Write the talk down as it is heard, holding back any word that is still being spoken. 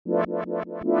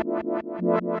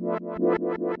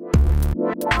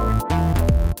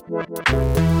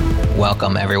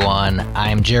Welcome, everyone.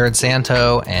 I'm Jared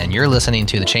Santo, and you're listening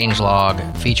to the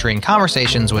Changelog, featuring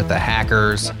conversations with the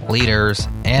hackers, leaders,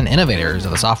 and innovators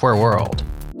of the software world.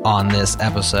 On this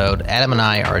episode, Adam and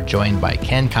I are joined by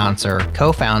Ken Conser,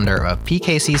 co-founder of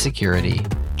PKC Security.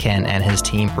 Ken and his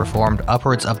team performed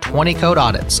upwards of 20 code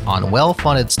audits on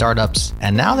well-funded startups,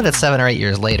 and now that it's 7 or 8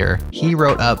 years later, he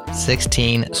wrote up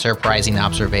 16 surprising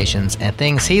observations and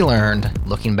things he learned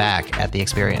looking back at the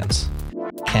experience.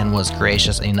 Ken was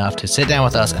gracious enough to sit down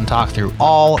with us and talk through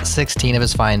all 16 of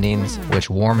his findings, which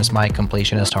warms my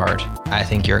completionist heart. I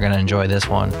think you're going to enjoy this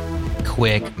one.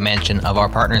 Quick mention of our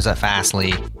partners at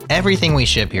Fastly. Everything we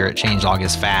ship here at Changelog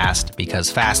is fast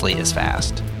because Fastly is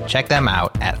fast. Check them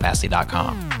out at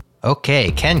fastly.com. Okay,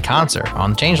 Ken Conser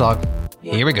on Changelog.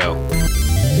 Here we go.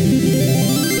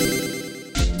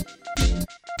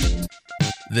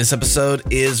 This episode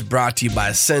is brought to you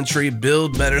by Sentry.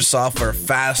 Build better software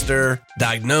faster,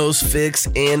 diagnose, fix,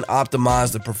 and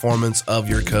optimize the performance of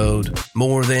your code.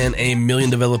 More than 1 million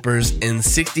developers and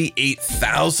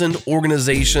 68,000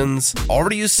 organizations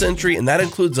already use Sentry, and that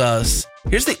includes us.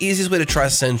 Here's the easiest way to try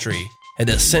Sentry. Head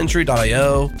to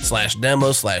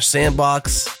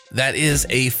sentry.io/demo/sandbox. That is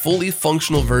a fully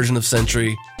functional version of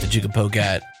Sentry that you can poke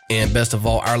at. And best of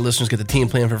all, our listeners get the team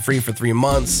plan for free for 3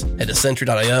 months. Head to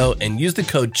sentry.io and use the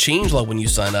code Changelog when you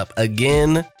sign up.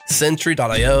 Again,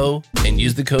 sentry.io and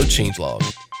use the code Changelog.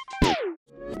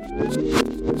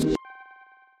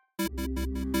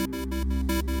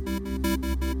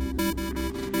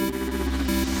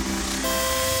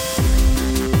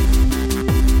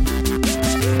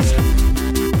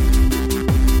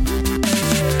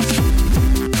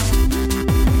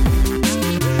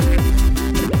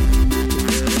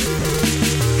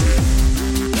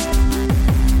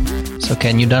 So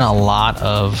Ken, you've done a lot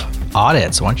of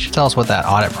audits. Why don't you tell us what that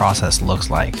audit process looks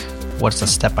like? What's the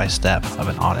step-by-step of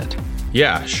an audit?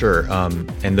 Yeah, sure.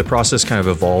 And the process kind of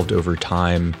evolved over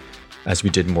time as we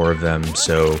did more of them.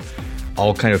 So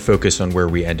I'll kind of focus on where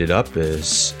we ended up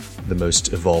as the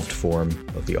most evolved form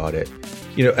of the audit.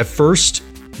 You know, at first,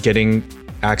 getting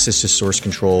access to source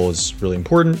control is really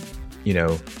important. You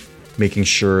know, making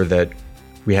sure that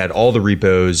we had all the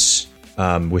repos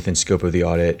within scope of the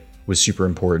audit was super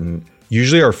important.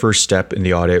 Usually our first step in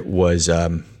the audit was,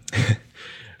 if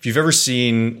you've ever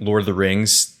seen Lord of the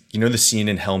Rings, you know the scene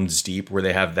in Helm's Deep where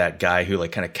they have that guy who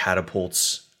like kind of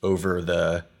catapults over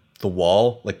the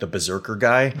wall, like the berserker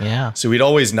guy. Yeah. So we'd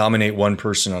always nominate one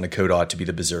person on a code audit to be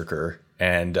the berserker.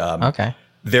 And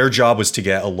their job was to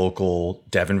get a local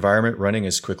dev environment running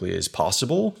as quickly as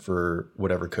possible for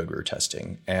whatever code we were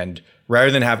testing. And rather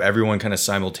than have everyone kind of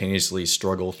simultaneously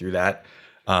struggle through that,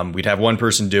 we'd have one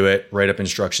person do it, write up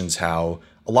instructions how.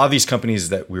 A lot of these companies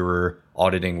that we were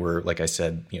auditing were, like I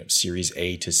said, you know, Series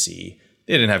A to C.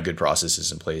 They didn't have good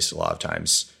processes in place a lot of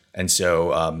times. And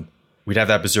so we'd have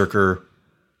that berserker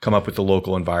come up with the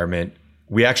local environment.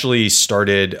 We actually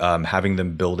started having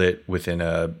them build it within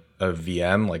a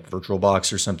VM, like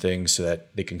VirtualBox or something, so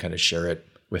that they can kind of share it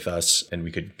with us and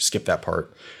we could skip that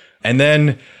part. And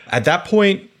then at that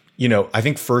point, you know, I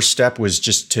think first step was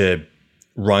just to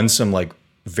run some like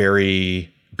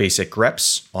very basic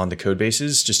reps on the code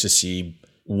bases just to see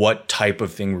what type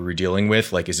of thing we were dealing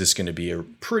with. Like, is this going to be a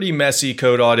pretty messy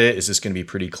code audit? Is this going to be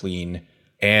pretty clean?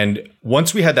 And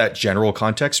once we had that general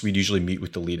context, we'd usually meet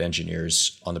with the lead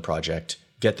engineers on the project,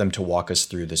 get them to walk us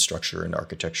through the structure and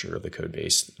architecture of the code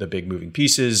base, the big moving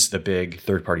pieces, the big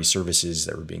third-party services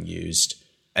that were being used.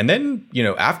 And then, you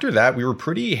know, after that, we were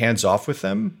pretty hands-off with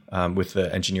them, with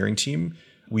the engineering team.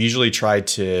 We usually tried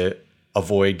to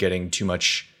avoid getting too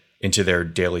much into their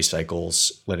daily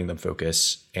cycles, letting them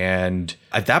focus. And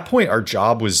at that point, our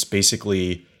job was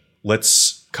basically,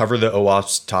 let's cover the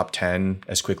OWASP top 10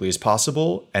 as quickly as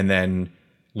possible, and then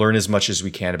learn as much as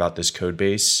we can about this code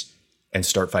base and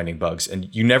start finding bugs. And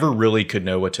you never really could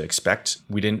know what to expect.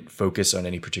 We didn't focus on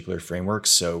any particular frameworks.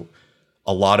 So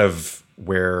a lot of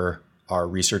where our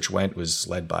research went was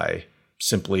led by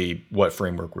simply what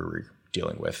framework we were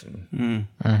dealing with. And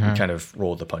we kind of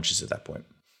rolled the punches at that point.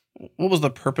 What was the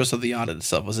purpose of the audit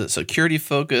itself? Was it security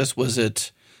focused? Was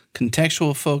it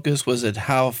contextual focus? Was it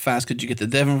how fast could you get the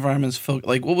dev environments focused?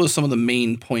 Like, what was some of the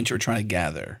main points you were trying to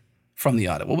gather from the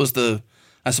audit? What was the,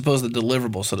 I suppose, the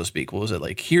deliverable, so to speak? What was it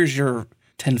like? Here's your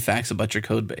 10 facts about your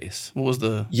code base. What was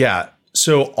the... Yeah.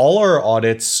 So all our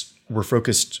audits were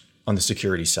focused on the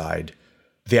security side.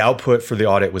 The output for the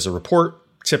audit was a report,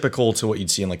 typical to what you'd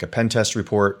see in like a pen test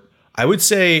report. I would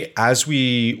say as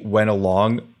we went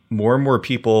along, more and more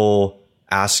people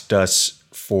asked us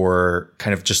for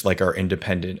kind of just like our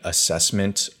independent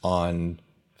assessment on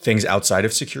things outside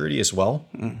of security as well.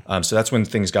 So that's when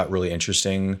things got really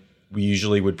interesting. We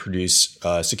usually would produce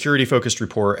a security-focused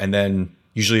report and then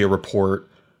usually a report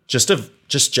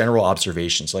just general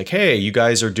observations like, hey, you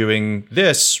guys are doing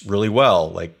this really well.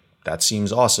 Like, that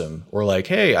seems awesome. Or like,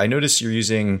 hey, I noticed you're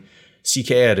using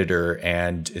CK editor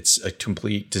and it's a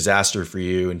complete disaster for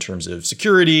you in terms of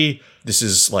security. This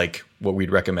is like what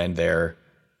we'd recommend there.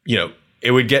 You know,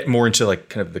 it would get more into like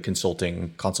kind of the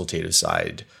consultative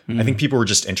side. I think people were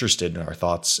just interested in our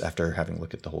thoughts after having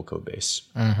looked at the whole code base.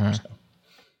 So.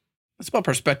 It's about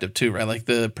perspective too, right? Like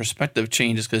the perspective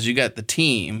changes because you got the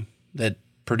team that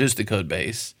produced the code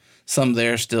base. Some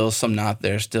there still, some not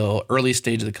there still, early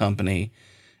stage of the company.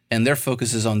 And their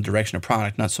focus is on direction of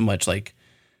product, not so much like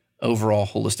overall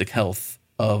holistic health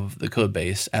of the code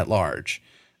base at large.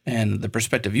 And the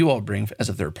perspective you all bring as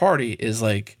a third party is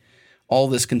like all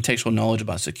this contextual knowledge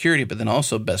about security, but then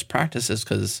also best practices,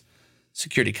 because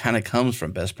security kind of comes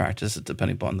from best practices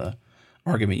depending upon the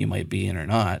argument you might be in or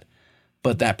not.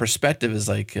 But that perspective is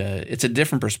like, it's a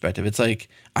different perspective. It's like,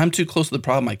 I'm too close to the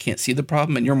problem, I can't see the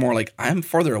problem. And you're more like, I'm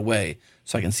farther away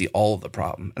so I can see all of the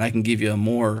problem. And I can give you a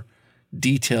more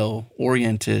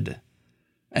detail-oriented,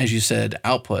 as you said,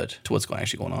 output to what's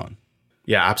actually going on.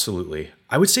 Yeah, absolutely.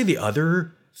 I would say the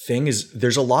other thing is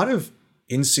there's a lot of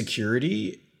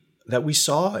insecurity that we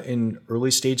saw in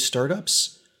early stage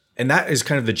startups. And that is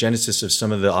kind of the genesis of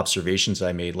some of the observations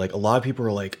I made. Like a lot of people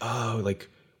are like, oh, like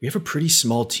we have a pretty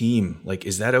small team. Like,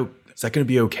 is that going to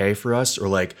be okay for us? Or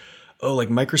like, oh, like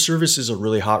microservices are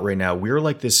really hot right now. We're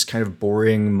like this kind of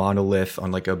boring monolith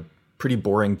on like a pretty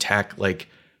boring tech. Like,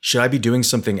 should I be doing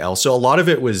something else? So a lot of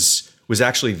it was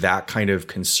actually that kind of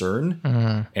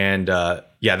concern. And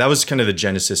yeah, that was kind of the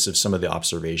genesis of some of the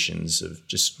observations of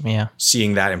just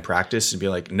seeing that in practice and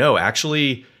being like, no,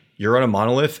 actually you're on a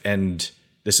monolith and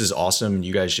this is awesome.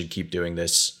 You guys should keep doing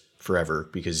this forever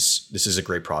because this is a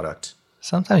great product.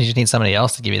 Sometimes you just need somebody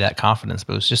else to give you that confidence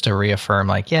boost just to reaffirm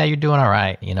like, yeah, you're doing all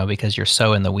right, you know, because you're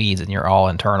so in the weeds and you're all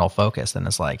internal focused. And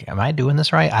it's like, am I doing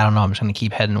this right? I don't know. I'm just going to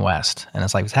keep heading west. And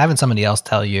it's like having somebody else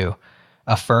tell you,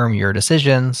 affirm your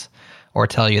decisions or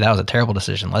tell you that was a terrible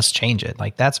decision. Let's change it.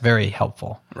 Like that's very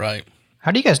helpful. Right. How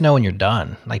do you guys know when you're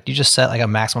done? Like, do you just set like a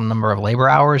maximum number of labor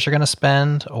hours you're going to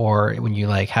spend? Or when you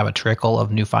like have a trickle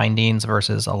of new findings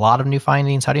versus a lot of new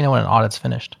findings? How do you know when an audit's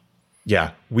finished?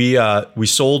 Yeah, we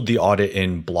sold the audit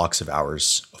in blocks of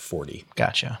hours of 40.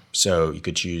 Gotcha. So you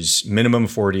could choose minimum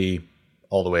 40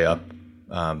 all the way up.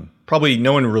 Probably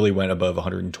no one really went above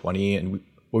 120. And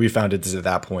what we found is at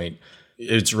that point,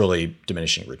 it's really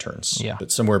diminishing returns. Yeah.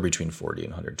 But somewhere between 40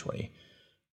 and 120.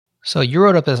 So you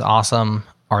wrote up this awesome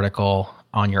article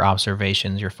on your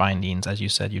observations, your findings. As you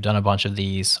said, you've done a bunch of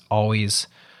these, always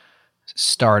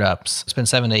startups. It's been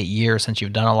 7 to 8 years since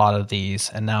you've done a lot of these,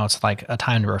 and now it's like a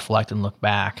time to reflect and look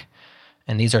back.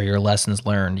 And these are your lessons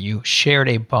learned. You shared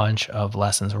a bunch of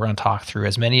lessons. We're going to talk through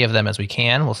as many of them as we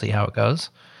can. We'll see how it goes.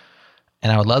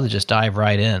 And I would love to just dive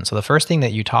right in. So the first thing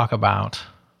that you talk about,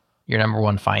 your number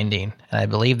one finding, and I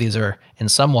believe these are in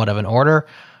somewhat of an order,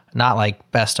 not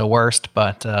like best to worst,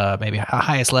 but maybe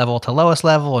highest level to lowest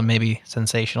level, and maybe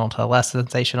sensational to less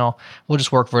sensational. We'll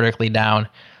just work vertically down.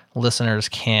 Listeners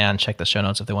can check the show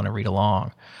notes if they want to read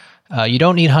along. You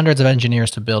don't need hundreds of engineers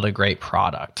to build a great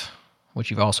product, which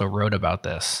you've also wrote about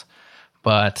this.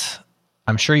 But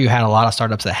I'm sure you had a lot of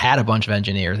startups that had a bunch of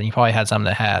engineers, and you probably had some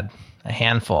that had a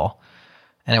handful.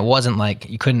 And it wasn't like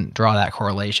you couldn't draw that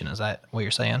correlation. Is that what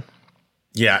you're saying?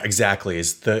 Yeah, exactly.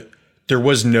 There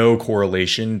was no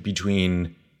correlation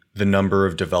between the number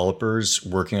of developers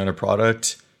working on a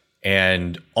product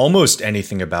and almost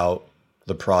anything about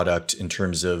the product in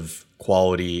terms of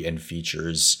quality and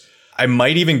features. I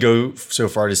might even go so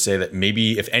far to say that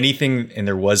maybe if anything, and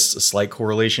there was a slight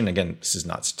correlation, again, this is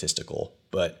not statistical,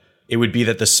 but it would be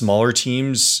that the smaller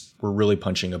teams were really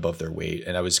punching above their weight.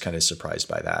 And I was kind of surprised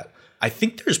by that. I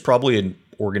think there's probably an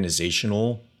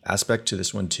organizational aspect to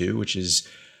this one too, which is,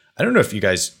 I don't know if you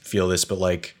guys feel this, but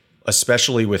like,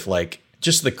 especially with like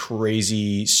just the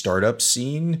crazy startup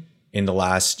scene in the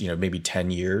last, maybe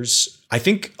 10 years, I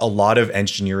think a lot of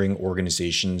engineering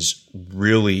organizations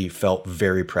really felt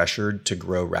very pressured to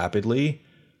grow rapidly.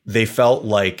 They felt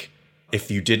like if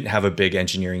you didn't have a big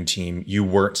engineering team, you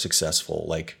weren't successful,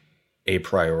 like a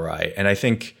priori. And I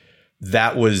think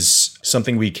that was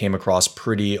something we came across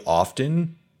pretty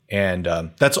often. And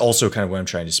that's also kind of what I'm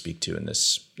trying to speak to in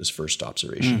this first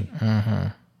observation. Mm-hmm.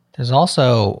 There's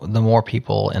also, the more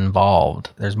people involved,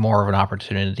 there's more of an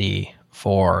opportunity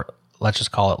for, let's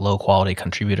just call it low quality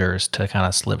contributors to kind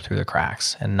of slip through the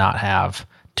cracks and not have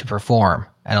to perform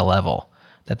at a level.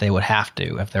 that they would have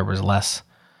to if there was less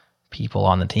people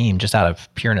on the team, just out of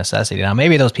pure necessity. Now,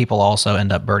 maybe those people also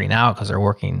end up burning out because they're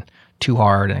working too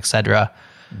hard and et cetera.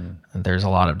 And there's a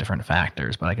lot of different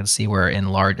factors, but I can see where in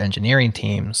large engineering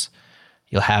teams,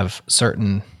 you'll have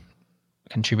certain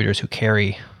contributors who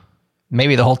carry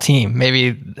maybe the whole team,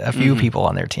 maybe a few people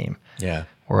on their team. Yeah.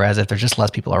 Whereas if there's just less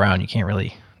people around, you can't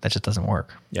really, that just doesn't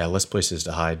work. Yeah, less places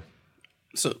to hide.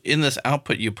 So in this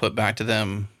output you put back to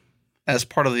them as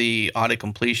part of the audit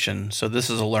completion, so this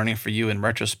is a learning for you in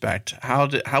retrospect, how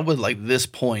would like this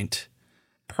point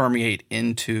permeate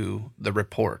into the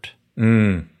report?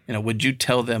 Would you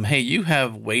tell them, hey, you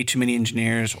have way too many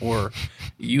engineers, or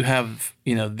you have,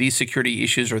 these security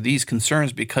issues or these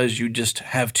concerns because you just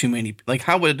have too many? Like,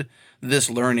 how would this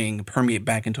learning permeate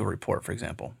back into a report, for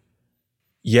example?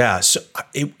 Yeah, so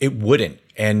it wouldn't.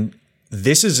 And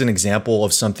this is an example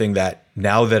of something that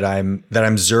now that I'm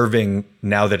observing,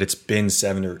 now that it's been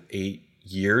 7 or 8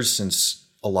 years since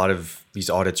a lot of these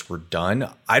audits were done,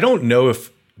 I don't know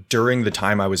if during the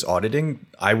time I was auditing,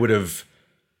 I would have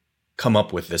come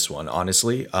up with this one,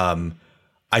 honestly.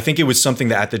 I think it was something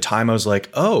that at the time I was like,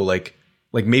 oh, like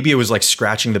maybe it was like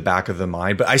scratching the back of the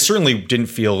mind, but I certainly didn't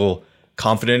feel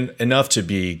confident enough to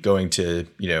be going to,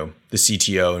 the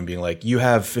CTO and being like, you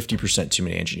have 50% too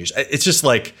many engineers. It's just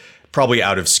like probably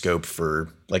out of scope for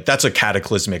like, that's a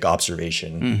cataclysmic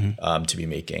observation to be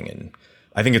making. And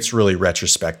I think it's really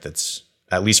retrospect that's,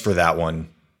 at least for that one,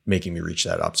 making me reach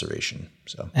that observation.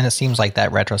 So, and it seems like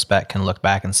that retrospect can look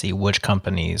back and see which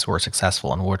companies were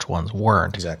successful and which ones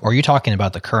weren't. Exactly. Or are you talking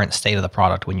about the current state of the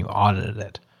product when you audited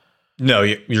it? No,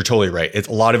 you're totally right.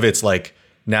 A lot of it's like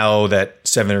now that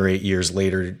 7 or 8 years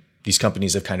later, these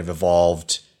companies have kind of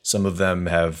evolved. Some of them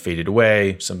have faded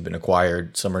away. Some have been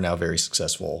acquired. Some are now very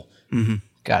successful.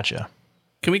 Gotcha.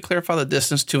 Can we clarify the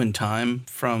distance to in time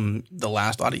from the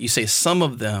last audit? You say some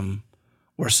of them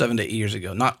were 7 to 8 years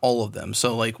ago, not all of them.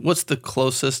 So like, what's the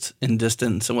closest in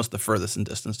distance and what's the furthest in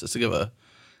distance, just to give a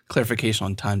clarification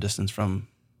on time distance from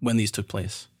when these took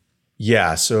place?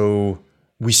 Yeah. So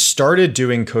we started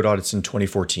doing code audits in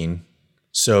 2014.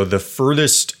 So the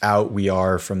furthest out we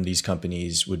are from these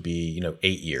companies would be,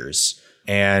 8 years.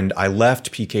 And I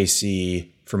left PKC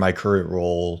for my current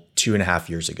role 2.5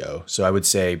 years ago. So I would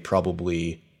say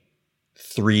probably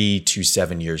 3 to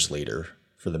 7 years later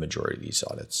for the majority of these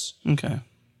audits. Okay.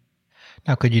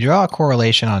 Now, could you draw a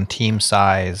correlation on team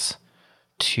size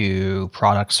to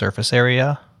product surface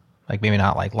area? Like maybe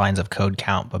not like lines of code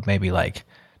count, but maybe like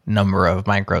number of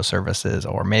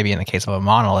microservices, or maybe in the case of a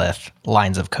monolith,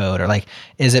 lines of code, or like,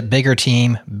 is it bigger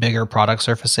team, bigger product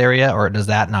surface area, or does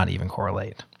that not even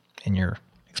correlate in your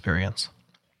experience?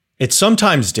 It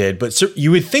sometimes did, but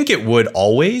you would think it would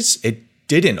always. It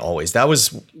didn't always. That was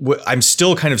what I'm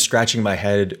still kind of scratching my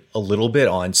head a little bit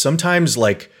on. Sometimes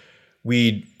like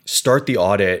we'd start the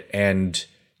audit and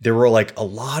there were like a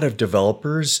lot of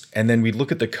developers, and then we'd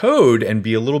look at the code and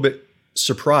be a little bit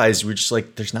surprised. We're just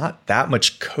like, there's not that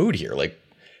much code here. Like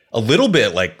a little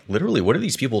bit, like literally, what are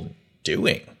these people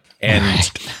doing?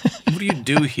 And what do you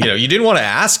do here? You didn't want to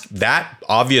ask that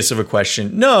obvious of a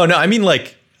question. No. I mean,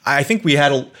 like, I think we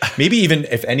had maybe even,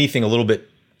 if anything, a little bit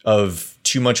of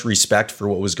too much respect for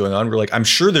what was going on. We're like, I'm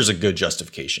sure there's a good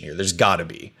justification here. There's got to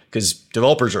be, because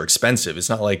developers are expensive. It's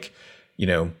not like,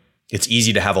 it's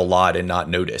easy to have a lot and not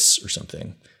notice or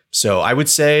something. So I would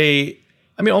say,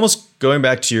 I mean, almost going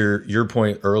back to your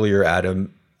point earlier,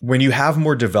 Adam, when you have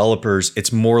more developers,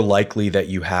 it's more likely that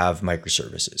you have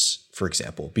microservices, for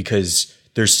example, because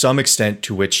there's some extent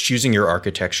to which choosing your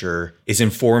architecture is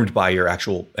informed by your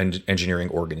actual engineering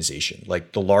organization.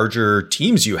 Like the larger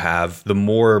teams you have, the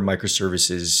more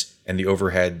microservices and the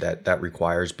overhead that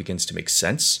requires begins to make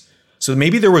sense. So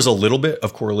maybe there was a little bit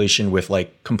of correlation with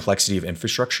like complexity of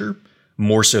infrastructure,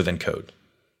 more so than code.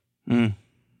 I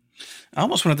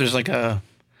almost wonder if there's like a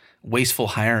wasteful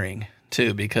hiring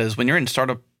too, because when you're in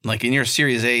startup, like in your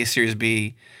Series A, Series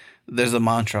B, there's a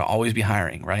mantra, always be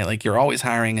hiring, right? Like you're always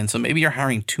hiring. And so maybe you're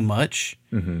hiring too much.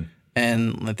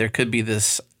 And like there could be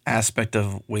this aspect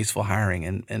of wasteful hiring.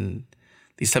 And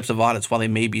these types of audits, while they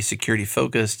may be security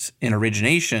focused in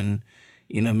origination,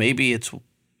 maybe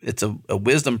it's a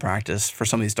wisdom practice for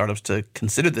some of these startups to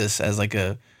consider this as like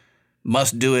a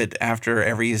must do it after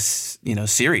every,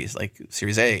 series, like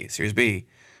Series A, Series B,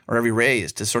 or every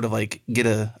raise, to sort of like get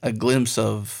a glimpse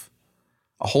of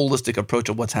a holistic approach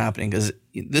of what's happening. Because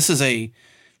this is a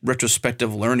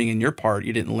retrospective learning in your part.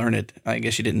 You didn't learn it. I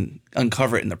guess you didn't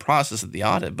uncover it in the process of the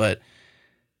audit, but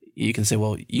you can say,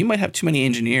 well, you might have too many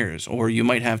engineers, or you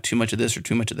might have too much of this or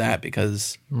too much of that,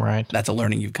 because that's a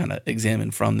learning you've kind of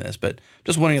examined from this. But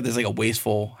just wondering if there's like a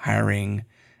wasteful hiring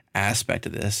aspect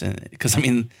of this. And because I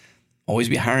mean, always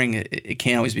be hiring. It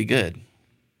can't always be good.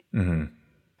 Mm-hmm.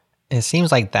 It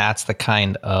seems like that's the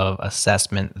kind of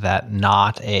assessment that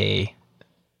not a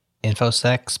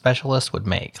InfoSec specialist would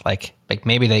make. Like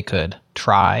maybe they could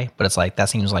try, but it's like that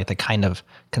seems like the kind of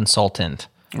consultant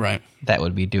right that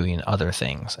would be doing other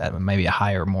things at maybe a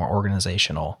higher, more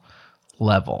organizational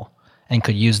level and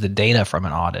could use the data from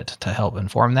an audit to help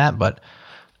inform that. But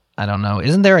I don't know.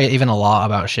 Isn't there even a law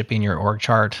about shipping your org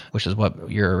chart, which is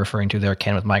what you're referring to there,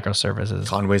 Ken, with microservices?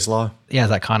 Conway's Law? Yeah,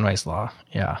 that Conway's Law.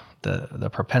 Yeah. The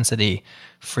propensity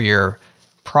for your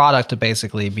product to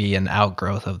basically be an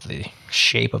outgrowth of the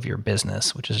shape of your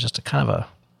business, which is just a kind of a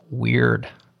weird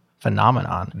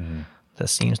phenomenon that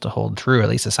seems to hold true. At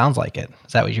least it sounds like it.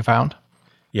 Is that what you found?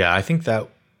 Yeah, I think that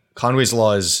Conway's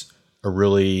Law is a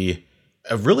really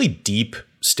deep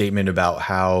statement about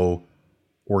how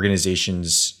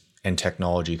organizations and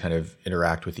technology kind of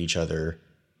interact with each other.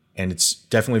 And it's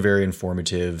definitely very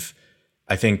informative.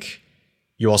 I think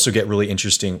you also get really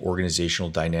interesting organizational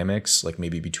dynamics, like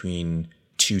maybe between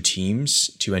two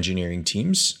engineering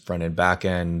teams, front end, back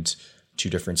end, two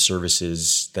different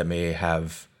services that may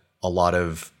have a lot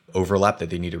of overlap that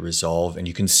they need to resolve. And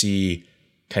you can see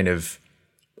kind of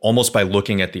almost by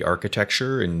looking at the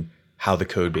architecture and how the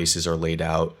code bases are laid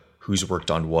out, who's worked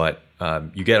on what,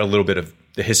 you get a little bit of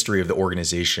the history of the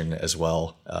organization as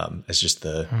well as just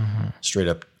the straight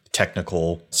up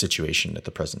technical situation at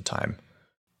the present time.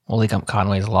 We'll link up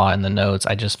Conway's Law in the notes.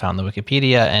 I just found the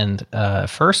Wikipedia and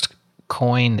first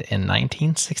coined in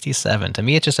 1967. To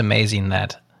me, it's just amazing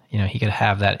that he could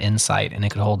have that insight and it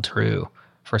could hold true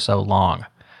for so long.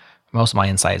 Most of my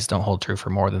insights don't hold true for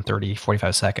more than 30,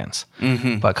 45 seconds.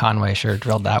 But Conway sure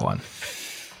drilled that one.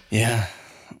 Yeah.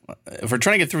 If we're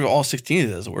trying to get through all 16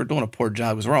 of this, we're doing a poor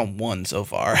job because we're on one so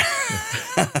far.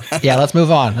 Yeah, let's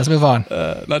move on.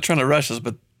 Not trying to rush us,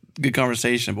 but good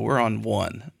conversation, but we're on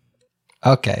one.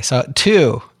 Okay, so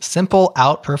 2, simple,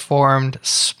 outperformed,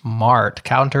 smart,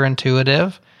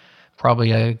 counterintuitive.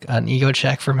 Probably an ego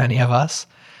check for many of us.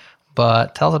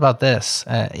 But tell us about this.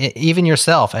 Even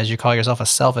yourself, as you call yourself a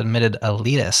self-admitted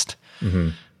elitist,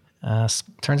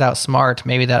 turns out smart,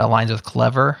 maybe that aligns with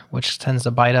clever, which tends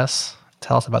to bite us.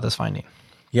 Tell us about this finding.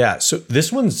 Yeah, so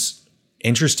this one's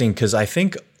interesting because I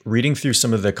think reading through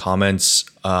some of the comments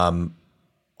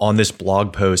on this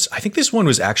blog post, I think this one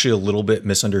was actually a little bit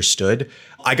misunderstood.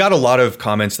 I got a lot of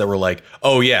comments that were like,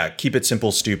 oh yeah, keep it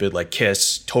simple, stupid, like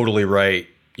KISS, totally right.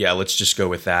 Yeah, let's just go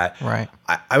with that. Right.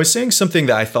 I was saying something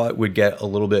that I thought would get a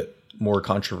little bit more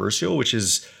controversial, which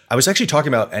is I was actually talking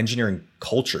about engineering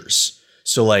cultures.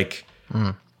 So like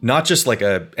not just like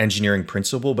a engineering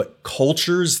principle, but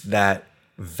cultures that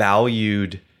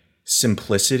valued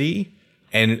simplicity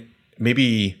and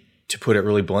maybe, to put it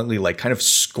really bluntly, like kind of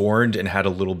scorned and had a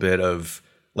little bit of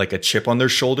like a chip on their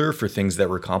shoulder for things that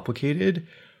were complicated,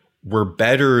 were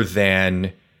better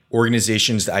than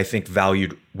organizations that I think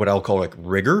valued what I'll call like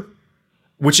rigor,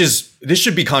 this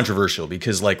should be controversial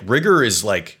because like rigor is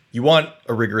like, you want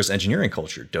a rigorous engineering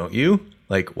culture, don't you?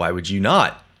 Like, why would you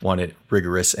not want a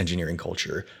rigorous engineering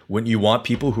culture? Wouldn't you want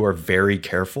people who are very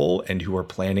careful and who are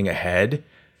planning ahead?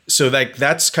 So like,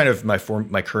 that's kind of my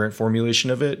current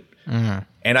formulation of it.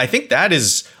 And I think that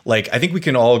is like, I think we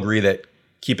can all agree that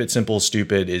keep it simple,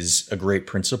 stupid is a great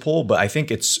principle, but I think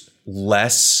it's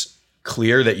less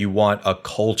clear that you want a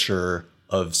culture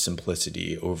of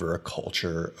simplicity over a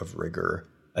culture of rigor.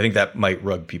 I think that might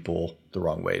rub people the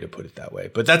wrong way, to put it that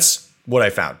way. But that's what I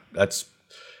found. That's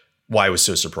why it was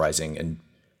so surprising. And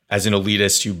as an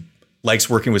elitist who likes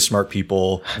working with smart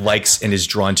people, likes and is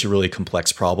drawn to really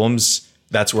complex problems,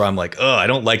 that's where I'm like, oh, I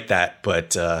don't like that.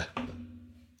 But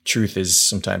truth is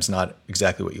sometimes not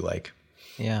exactly what you like.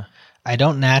 Yeah. I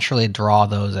don't naturally draw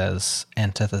those as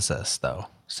antithesis, though.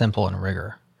 Simple and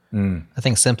rigor. I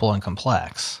think simple and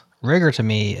complex. Rigor to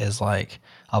me is like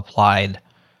applied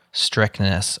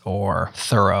strictness or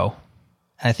thorough.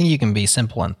 And I think you can be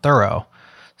simple and thorough.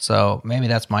 So maybe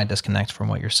that's my disconnect from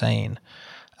what you're saying.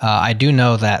 I do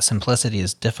know that simplicity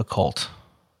is difficult.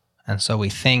 And so we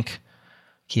think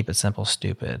keep it simple,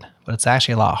 stupid. But it's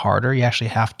actually a lot harder. You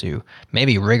actually have to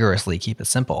maybe rigorously keep it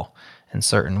simple in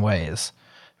certain ways.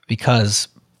 Because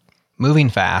moving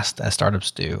fast, as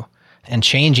startups do, and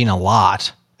changing a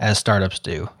lot, as startups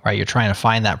do, right? You're trying to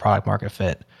find that product market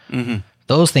fit.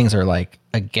 Those things are like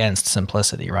against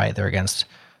simplicity, right? They're against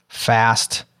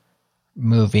fast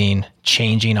moving,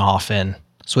 changing often,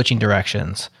 switching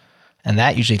directions. And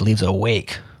that usually leaves a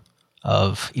wake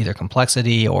of either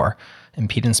complexity or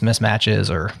impedance mismatches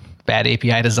or bad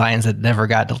API designs that never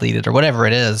got deleted or whatever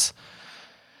it is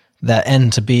that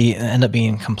end up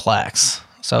being complex.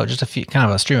 So just kind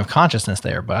of a stream of consciousness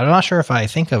there, but I'm not sure if I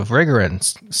think of rigor and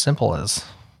simple as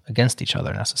against each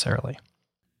other necessarily.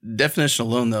 Definition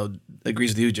alone, though,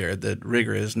 agrees with you, Jared, that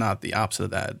rigor is not the opposite of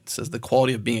that. It says the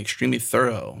quality of being extremely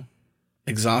thorough,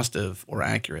 exhaustive, or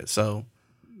accurate. So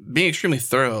being extremely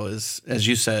thorough is, as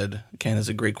you said, Ken, is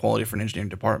a great quality for an engineering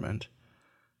department.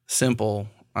 Simple,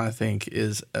 I think,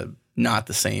 is not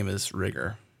the same as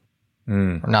rigor.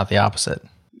 Or not the opposite.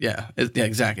 Yeah,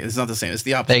 exactly. It's not the same. It's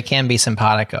the opposite. They can be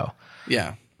simpatico.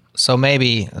 Yeah. So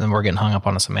maybe, and we're getting hung up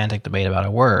on a semantic debate about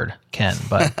a word, Ken,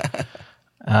 but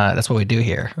that's what we do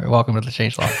here. Welcome to the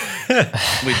Changelog.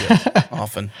 We do,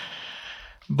 often.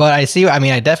 But I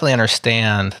definitely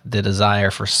understand the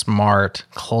desire for smart,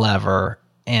 clever,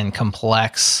 and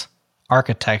complex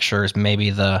architecture is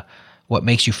maybe what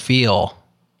makes you feel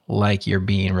like you're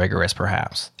being rigorous,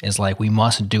 perhaps, is like we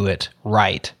must do it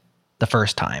right the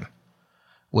first time,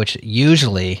 which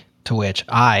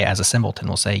I, as a simpleton,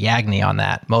 will say Yagni on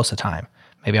that most of the time.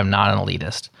 Maybe I'm not an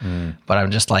elitist, but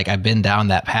I'm just like, I've been down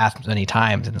that path many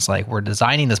times, and it's like we're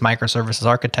designing this microservices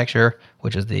architecture,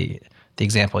 which is the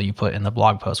example you put in the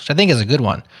blog post, which I think is a good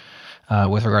one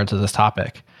with regard to this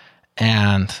topic.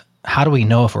 And how do we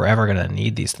know if we're ever going to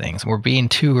need these things? We're being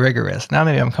too rigorous. Now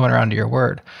maybe I'm coming around to your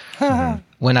word.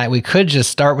 We could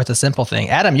just start with a simple thing.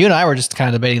 Adam, you and I were just kind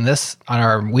of debating this on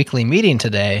our weekly meeting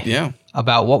today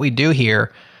about what we do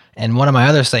here. And one of my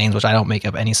other sayings, which I don't make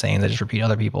up any sayings, I just repeat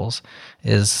other people's,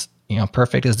 is,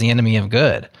 perfect is the enemy of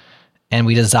good. And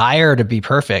we desire to be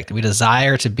perfect. We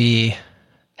desire to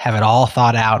have it all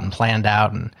thought out and planned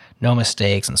out and no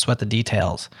mistakes and sweat the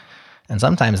details. And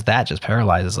sometimes that just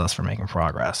paralyzes us from making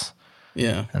progress.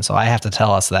 Yeah. And so I have to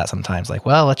tell us that sometimes, like,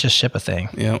 well, let's just ship a thing.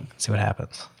 Yeah. See what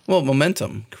happens. Well,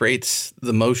 momentum creates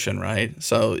the motion, right?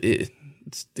 So it's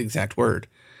the exact word.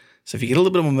 So if you get a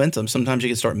little bit of momentum, sometimes you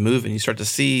can start moving. You start to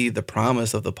see the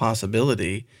promise of the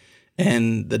possibility,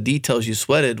 and the details you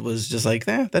sweated was just like,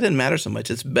 that didn't matter so much.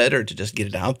 It's better to just get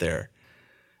it out there.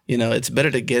 It's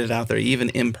better to get it out there, even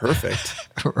imperfect.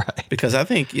 Right. Because I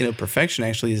think, perfection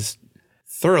actually is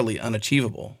thoroughly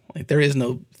unachievable. Like there is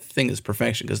no thing as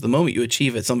perfection, because the moment you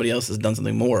achieve it, somebody else has done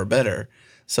something more or better.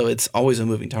 So it's always a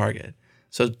moving target.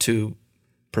 So to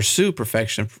pursue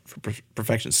perfection for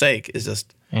perfection's sake is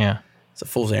just... Yeah. It's a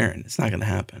fool's errand. It's not going to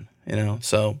happen,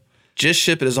 So just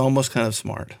ship it is almost kind of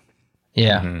smart.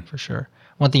 Yeah, for sure.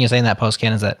 One thing you say in that post,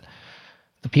 Ken, is that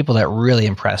the people that really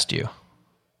impressed you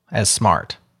as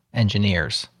smart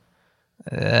engineers,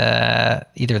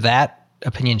 either that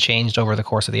opinion changed over the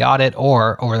course of the audit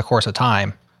or over the course of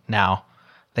time. Now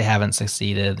they haven't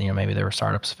succeeded. Maybe their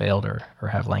startups failed or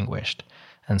have languished.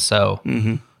 And so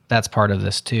that's part of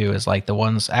this too, is like the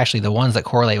ones that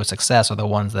correlate with success are the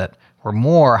ones that were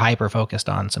more hyper-focused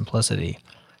on simplicity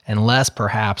and less,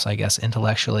 perhaps, I guess,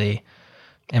 intellectually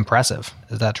impressive.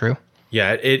 Is that true?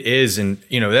 Yeah, it is. And,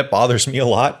 that bothers me a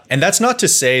lot. And that's not to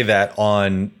say that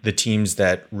on the teams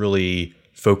that really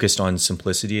focused on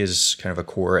simplicity as kind of a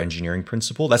core engineering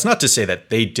principle, that's not to say that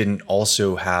they didn't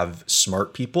also have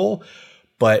smart people,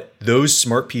 but those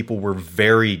smart people were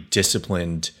very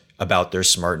disciplined about their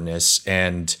smartness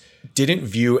and didn't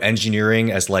view engineering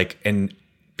as like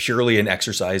purely an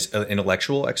exercise, an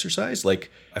intellectual exercise.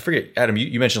 Like, I forget, Adam,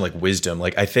 you mentioned like wisdom.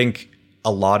 Like, I think a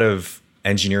lot of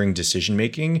engineering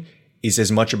decision-making is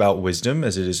as much about wisdom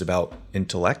as it is about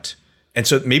intellect. And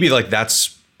so maybe like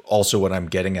that's also what I'm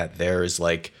getting at there is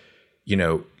like,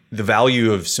 the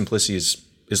value of simplicity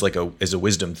is like a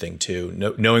wisdom thing too.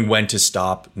 Knowing when to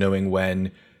stop, knowing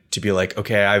when to be like,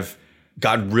 okay, I've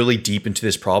gotten really deep into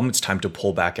this problem. It's time to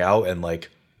pull back out and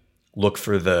like look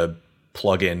for the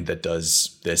plugin that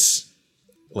does this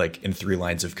like in 3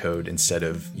 lines of code instead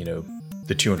of,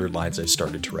 the 200 lines I've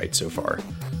started to write so far.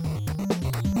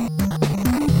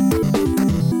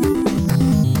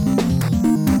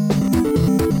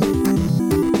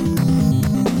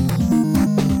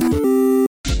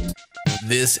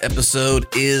 This episode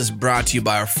is brought to you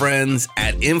by our friends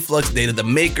at Influx Data, the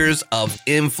makers of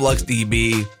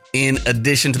InfluxDB. In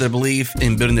addition to their belief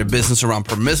in building their business around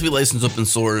permissively licensed open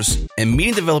source and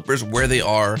meeting developers where they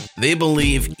are, they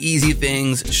believe easy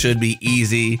things should be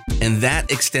easy, and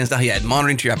that extends to how you add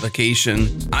monitoring to your application.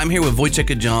 I'm here with Wojciech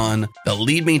Kajan, the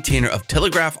lead maintainer of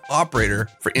Telegraph Operator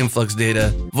for Influx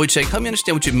Data. Wojciech, help me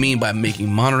understand what you mean by making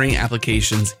monitoring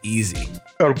applications easy.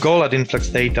 Our goal at Influx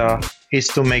Data is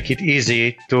to make it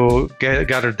easy to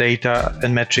gather data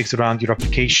and metrics around your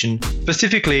application.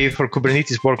 Specifically for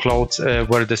Kubernetes workloads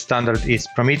where the standard is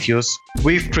Prometheus,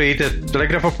 we've created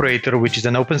Telegraph Operator, which is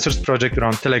an open source project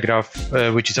around Telegraph,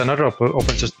 which is another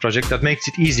open source project that makes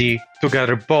it easy to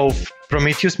gather both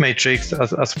Prometheus metrics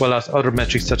as well as other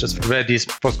metrics such as Redis,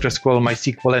 PostgreSQL,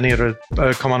 MySQL, any other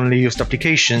commonly used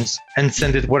applications, and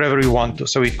send it wherever you want to.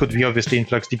 So it could be obviously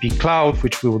InfluxDB Cloud,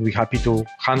 which we would be happy to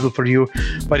handle for you,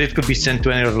 but it could be sent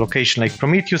to any other location like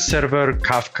Prometheus Server,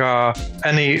 Kafka,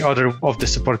 any other of the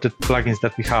supported plugins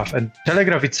that we have. And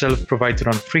Telegraph itself provides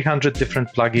around 300 different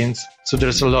plugins. So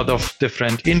there's a lot of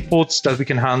different inputs that we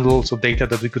can handle, so data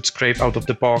that we could scrape out of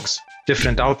the box,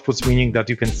 different outputs, meaning that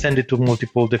you can send it to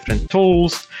multiple different tools.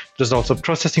 There's also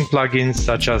processing plugins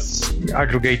such as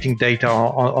aggregating data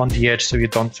on the edge so you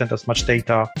don't send as much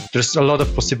data. There's a lot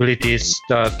of possibilities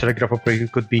that Telegraph Operator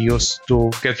could be used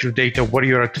to get your data where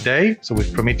you are today, so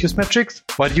with Prometheus metrics,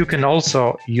 but you can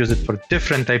also use it for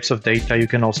different types of data. You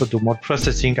can also do more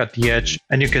processing at the edge,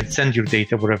 and you can send your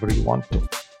data wherever you want to.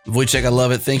 Wojciech, I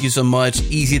love it. Thank you so much.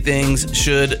 Easy things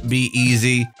should be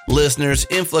easy. Listeners,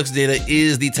 Influx Data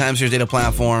is the time series data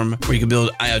platform where you can build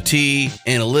IoT,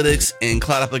 analytics, and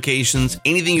cloud applications,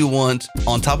 anything you want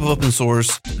on top of open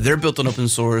source. They're built on open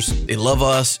source. They love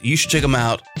us. You should check them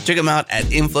out. Check them out at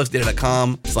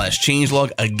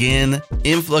influxdata.com/changelog. Again,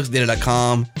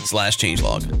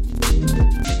 influxdata.com/changelog.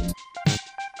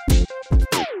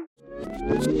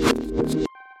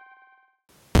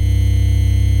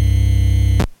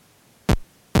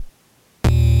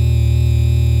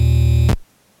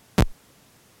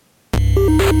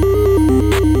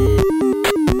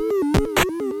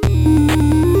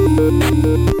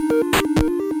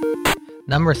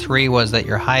 Number 3 was that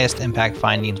your highest impact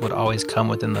findings would always come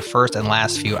within the first and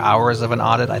last few hours of an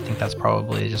audit. I think that's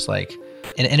probably just like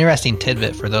an interesting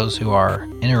tidbit for those who are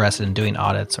interested in doing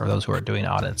audits or those who are doing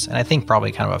audits. And I think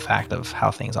probably kind of a fact of how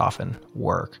things often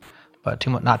work, but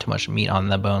not too much meat on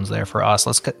the bones there for us.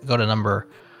 Let's go to number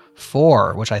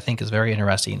 4, which I think is very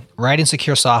interesting. Writing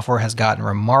secure software has gotten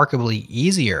remarkably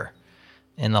easier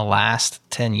in the last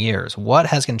 10 years. What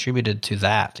has contributed to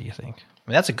that, do you think? I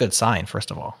mean, that's a good sign, first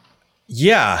of all.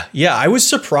 Yeah. I was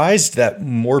surprised that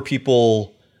more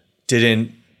people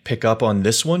didn't pick up on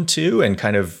this one too and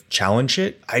kind of challenge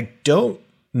it. I don't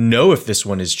know if this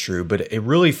one is true, but it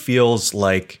really feels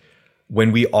like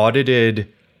when we audited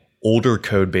older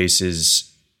code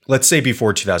bases, let's say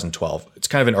before 2012, it's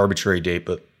kind of an arbitrary date,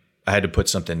 but I had to put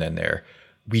something in there.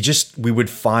 We would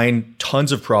find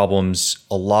tons of problems,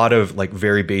 a lot of like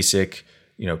very basic,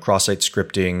 cross-site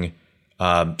scripting,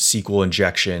 SQL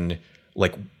injection,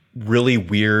 like really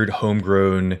weird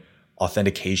homegrown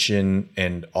authentication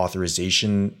and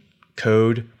authorization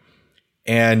code.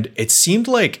 And it seemed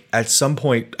like at some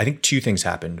point, I think 2 things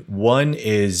happened. One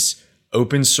is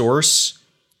open source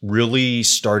really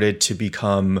started to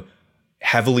become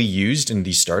heavily used in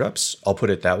these startups. I'll put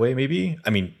it that way, maybe. I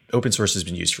mean, open source has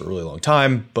been used for a really long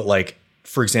time, but like,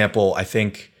 for example, I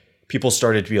think people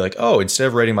started to be like, oh, instead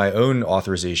of writing my own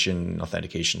authorization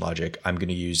authentication logic, I'm going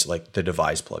to use like the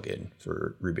Devise plugin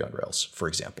for Ruby on Rails, for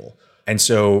example. And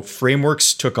so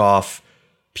frameworks took off.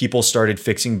 People started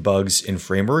fixing bugs in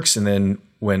frameworks. And then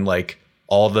when like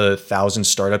all the 1,000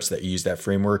 startups that use that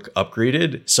framework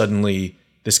upgraded, suddenly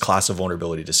this class of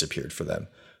vulnerability disappeared for them.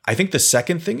 I think the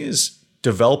second thing is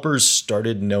developers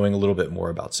started knowing a little bit more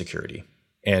about security.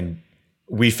 And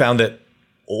we found that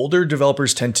older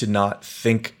developers tend to not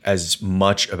think as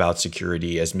much about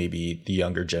security as maybe the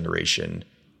younger generation,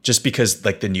 just because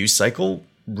like the news cycle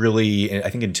really, I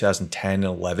think in 2010 and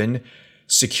 11,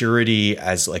 security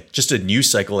as like just a news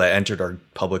cycle that entered our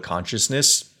public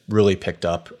consciousness really picked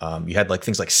up. You had like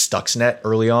things like Stuxnet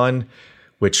early on,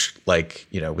 which like,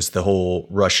 was the whole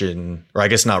Russian, or I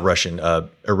guess not Russian,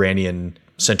 Iranian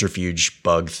centrifuge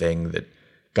bug thing that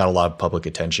got a lot of public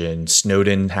attention.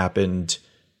 Snowden happened.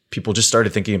 People just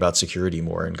started thinking about security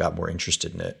more and got more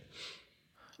interested in it.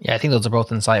 Yeah, I think those are both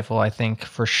insightful. I think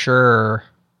for sure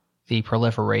the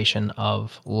proliferation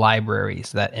of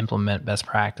libraries that implement best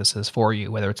practices for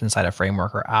you, whether it's inside a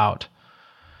framework or out,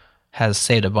 has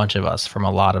saved a bunch of us from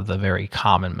a lot of the very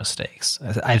common mistakes.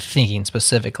 I'm thinking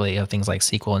specifically of things like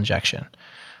SQL injection,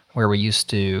 where we used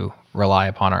to rely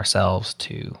upon ourselves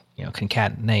to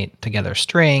concatenate together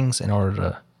strings in order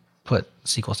to put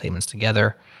SQL statements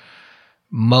together.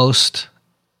 Most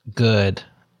good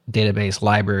database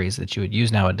libraries that you would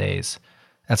use nowadays,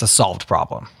 that's a solved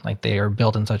problem. Like they are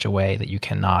built in such a way that you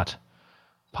cannot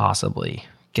possibly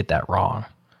get that wrong.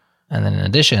 And then in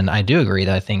addition, I do agree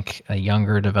that I think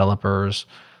younger developers,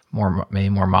 maybe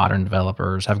more modern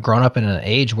developers, have grown up in an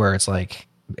age where it's like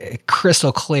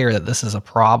crystal clear that this is a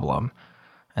problem,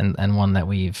 and one that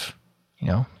we've,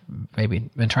 maybe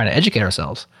been trying to educate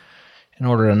ourselves in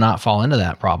order to not fall into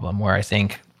that problem, where I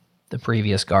think the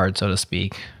previous guard, so to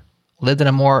speak, lived in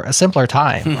a simpler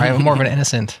time, right? More of an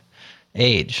innocent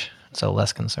age, so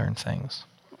less concerned things.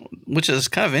 Which is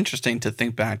kind of interesting to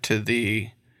think back to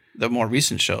the more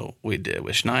recent show we did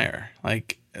with Schneier.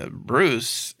 Like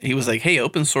Bruce, he was like, hey,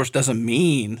 open source doesn't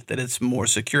mean that it's more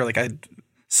secure. Like I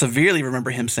severely remember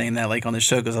him saying that like on the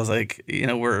show, because I was like,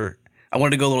 I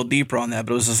wanted to go a little deeper on that,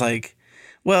 but it was just like,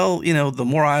 well, the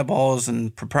more eyeballs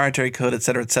and proprietary code, et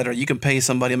cetera, you can pay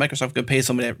somebody, Microsoft could pay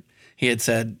somebody, he had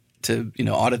said, to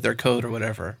audit their code or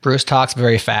whatever. Bruce talks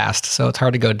very fast, so it's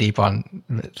hard to go deep on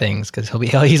things because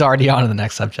he's already on to the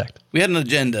next subject. We had an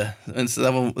agenda, and so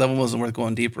that one wasn't worth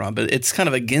going deeper on. But it's kind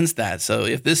of against that. So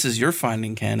if this is your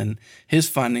finding, Ken, and his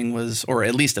finding was, or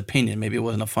at least opinion, maybe it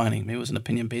wasn't a finding, maybe it was an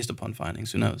opinion based upon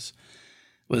findings. Who knows?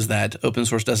 Was that open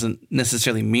source doesn't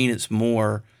necessarily mean it's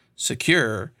more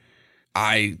secure.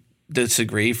 I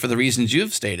disagree for the reasons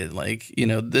you've stated. Like,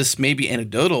 this may be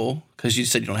anecdotal because you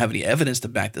said you don't have any evidence to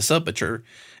back this up, but your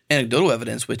anecdotal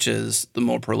evidence, which is the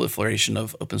more proliferation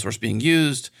of open source being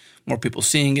used, more people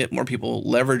seeing it, more people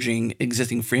leveraging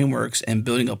existing frameworks and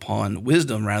building upon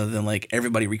wisdom rather than like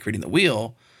everybody recreating the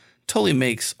wheel, totally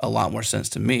makes a lot more sense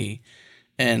to me.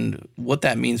 And what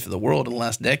that means for the world in the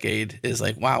last decade is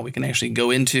like, wow, we can actually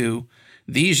go into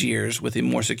these years with a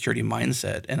more security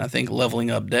mindset. And I think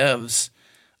leveling up devs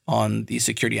on these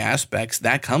security aspects,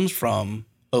 that comes from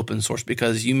open source,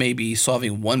 because you may be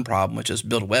solving one problem, which is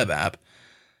build a web app,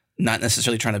 not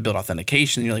necessarily trying to build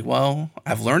authentication. And you're like, well,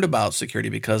 I've learned about security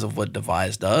because of what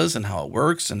Devise does and how it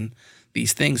works and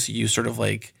these things. You sort of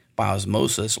like by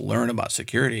osmosis learn about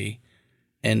security.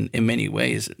 And in many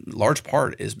ways, large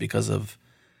part is because of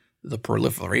the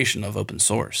proliferation of open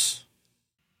source.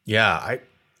 Yeah,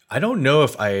 I don't know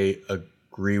if I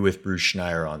agree with Bruce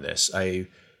Schneier on this. I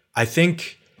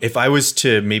think if I was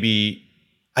to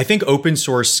I think open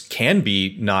source can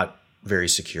be not very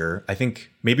secure. I think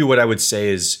maybe what I would say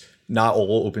is not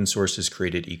all open source is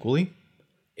created equally.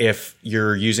 If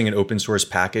you're using an open source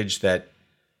package that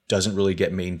doesn't really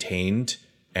get maintained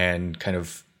and kind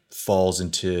of falls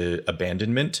into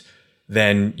abandonment,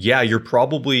 then yeah, you're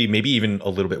probably maybe even a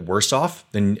little bit worse off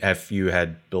than if you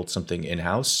had built something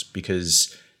in-house,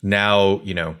 because now,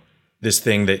 this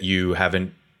thing that you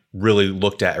haven't really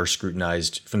looked at or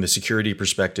scrutinized from the security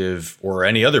perspective or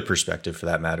any other perspective for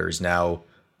that matter is now,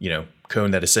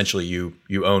 code that essentially you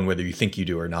own, whether you think you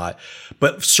do or not.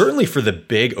 But certainly for the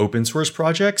big open source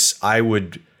projects, I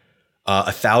would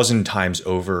 1,000 times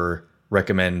over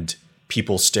recommend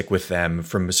people stick with them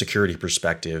from a security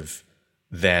perspective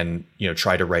than,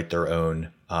 try to write their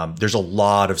own. There's a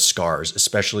lot of scars,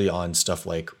 especially on stuff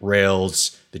like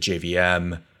Rails, the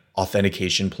JVM,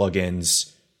 authentication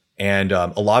plugins. And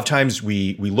a lot of times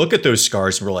we look at those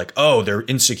scars and we're like, oh, they're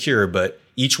insecure. But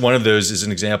each one of those is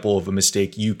an example of a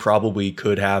mistake you probably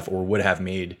could have or would have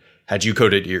made had you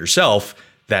coded it yourself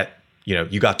that,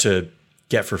 you got to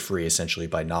get for free essentially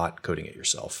by not coding it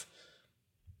yourself.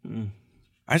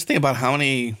 I just think about how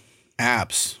many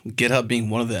apps, GitHub being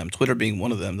one of them, Twitter being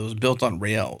one of them, that was built on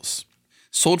Rails,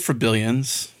 sold for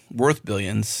billions, worth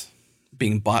billions,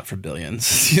 being bought for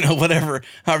billions, whatever,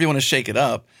 however you want to shake it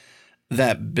up,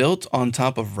 that built on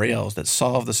top of Rails that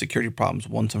solved the security problems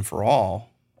once and for all,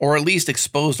 or at least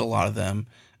exposed a lot of them,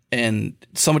 and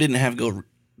somebody didn't have to go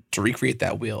to recreate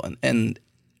that wheel. And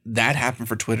that happened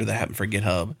for Twitter, that happened for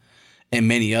GitHub, and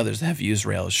many others that have used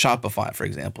Rails, Shopify, for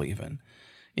example, even.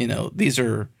 These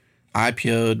are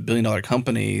IPO'd billion-dollar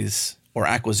companies or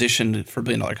acquisitioned for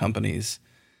billion-dollar companies,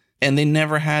 and they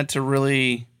never had to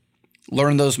really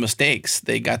learn those mistakes.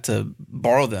 They got to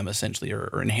borrow them essentially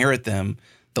or inherit them,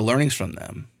 the learnings from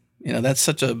them. That's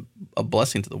such a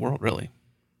blessing to the world, really.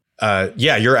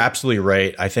 Yeah, you're absolutely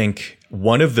right. I think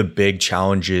one of the big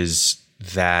challenges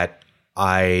that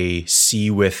I see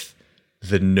with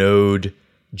the Node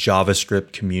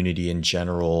JavaScript community in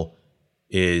general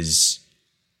is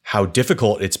how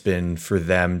difficult it's been for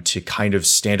them to kind of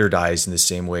standardize in the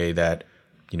same way that,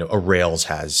 a Rails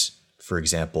has, for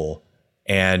example.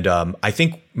 And I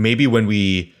think maybe when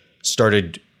we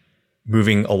started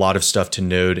moving a lot of stuff to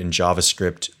Node and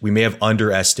JavaScript, we may have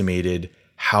underestimated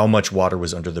how much water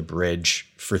was under the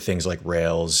bridge for things like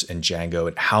Rails and Django,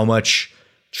 and how much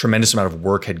tremendous amount of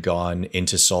work had gone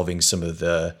into solving some of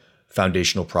the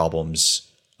foundational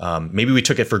problems. Maybe we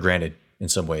took it for granted in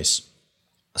some ways.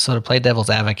 So to play devil's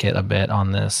advocate a bit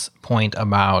on this point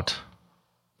about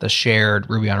the shared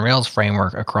Ruby on Rails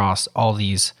framework across all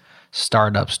these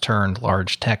startups turned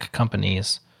large tech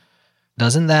companies,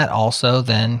 doesn't that also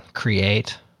then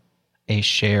create a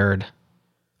shared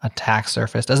attack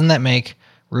surface, doesn't that make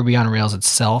Ruby on Rails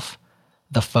itself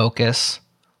the focus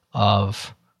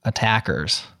of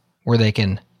attackers, where they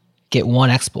can get one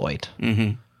exploit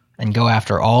and go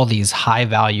after all these high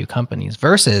value companies,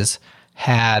 versus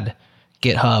had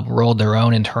GitHub rolled their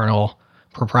own internal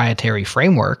proprietary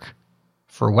framework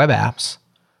for web apps,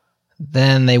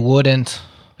 then they wouldn't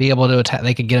be able to attack.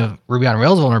 They could get a Ruby on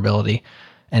Rails vulnerability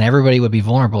and everybody would be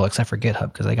vulnerable except for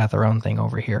GitHub because they got their own thing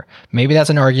over here. Maybe that's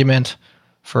an argument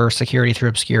for security through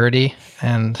obscurity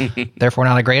and therefore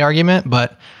not a great argument,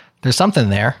 but there's something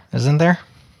there, isn't there?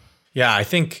 Yeah, I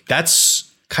think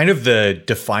that's kind of the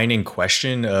defining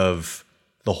question of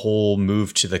the whole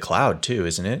move to the cloud too,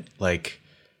 isn't it? Like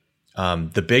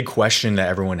the big question that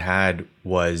everyone had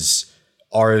was,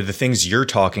 are the things you're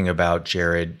talking about,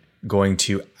 Jared, going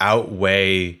to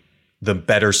outweigh the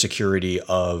better security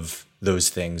of those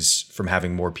things from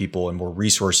having more people and more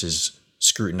resources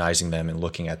scrutinizing them and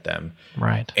looking at them?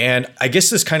 Right. And I guess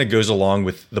this kind of goes along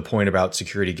with the point about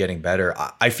security getting better.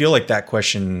 I feel like that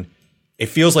question, it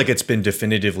feels like it's been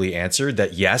definitively answered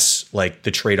that yes, like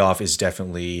the trade-off is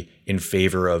definitely in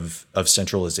favor of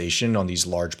centralization on these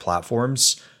large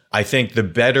platforms. I think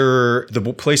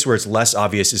the place where it's less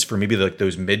obvious is for maybe like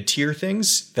those mid-tier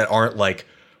things that aren't like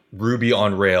Ruby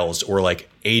on Rails or like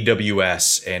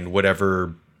AWS and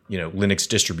whatever, Linux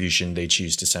distribution they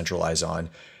choose to centralize on.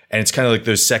 And it's kind of like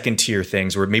those second tier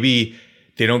things where maybe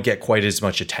they don't get quite as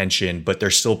much attention, but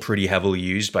they're still pretty heavily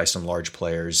used by some large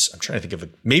players. I'm trying to think of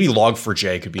maybe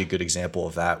Log4j could be a good example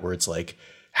of that, where it's like,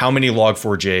 how many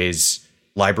Log4j's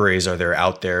libraries are there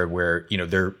out there where,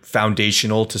 they're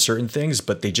foundational to certain things,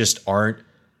 but they just aren't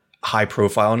high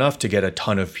profile enough to get a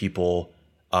ton of people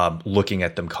looking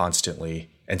at them constantly.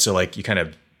 And so like you kind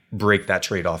of break that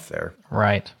trade-off there.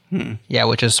 Right. Yeah,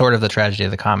 which is sort of the tragedy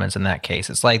of the commons in that case.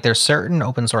 It's like there's certain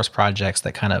open source projects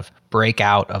that kind of break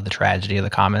out of the tragedy of the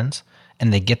commons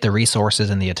and they get the resources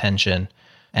and the attention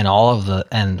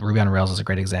and Ruby on Rails is a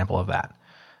great example of that.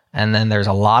 And then there's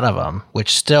a lot of them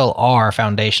which still are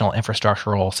foundational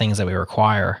infrastructural things that we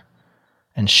require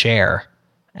and share.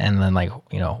 And then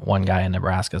one guy in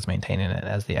Nebraska is maintaining it,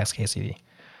 as the XKCD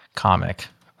comic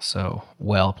so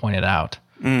well pointed out.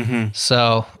 Mm-hmm.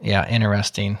 So yeah,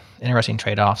 interesting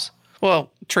trade-offs.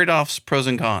 Well, trade-offs, pros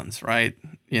and cons, right?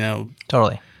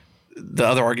 Totally. The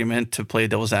other argument, to play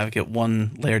devil's advocate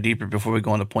one layer deeper before we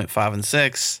go into point 5 and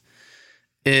 6,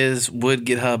 is would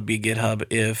GitHub be GitHub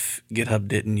if GitHub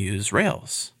didn't use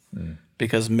Rails?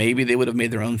 Because maybe they would have made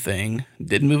their own thing,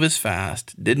 didn't move as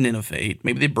fast, didn't innovate.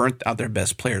 Maybe they burnt out their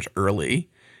best players early.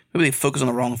 Maybe they focused on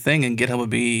the wrong thing, and GitHub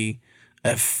would be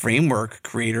a framework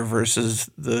creator versus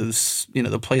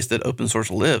the place that open source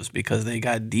lives, because they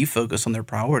got defocused on their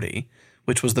priority,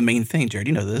 which was the main thing. Jared,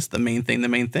 you know this, the main thing.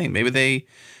 Maybe they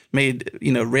made,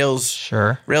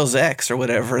 Rails X or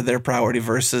whatever their priority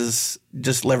versus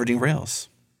just leveraging Rails.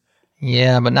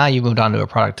 Yeah, but now you moved on to a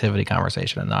productivity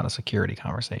conversation and not a security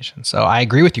conversation. So I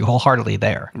agree with you wholeheartedly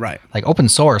there. Right. Like open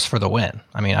source for the win.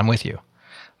 I mean, I'm with you.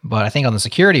 But I think on the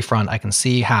security front, I can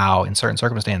see how in certain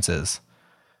circumstances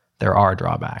there are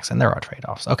drawbacks and there are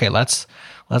trade-offs. Okay, let's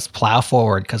plow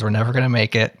forward because we're never going to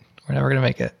make it.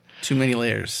 Too many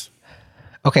layers.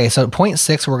 Okay, so point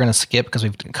 6 we're going to skip because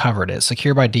we've covered it.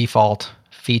 Secure by default,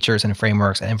 features and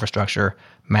frameworks and infrastructure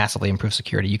massively improve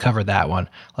security. You covered that one.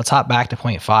 Let's hop back to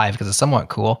point 5 because it's somewhat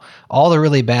cool. All the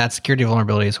really bad security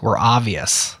vulnerabilities were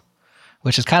obvious,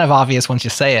 which is kind of obvious once you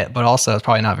say it, but also it's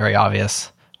probably not very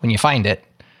obvious when you find it.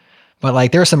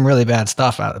 But there's some really bad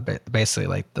stuff out of it,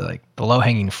 basically the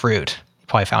low-hanging fruit. You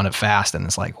probably found it fast and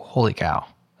it's like, holy cow.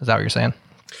 Is that what you're saying?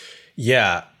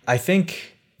 Yeah, I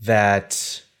think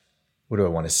that, what do I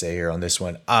want to say here on this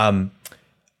one? I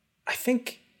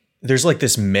think there's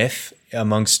this myth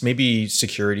amongst maybe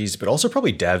securities, but also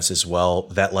probably devs as well,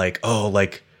 that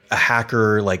a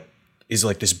hacker is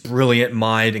this brilliant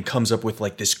mind and comes up with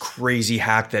this crazy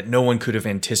hack that no one could have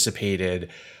anticipated.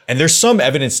 And there's some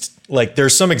evidence,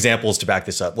 there's some examples to back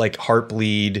this up.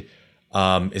 Heartbleed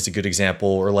is a good example,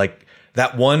 or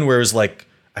that one where it's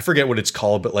I forget what it's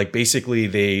called, but basically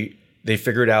they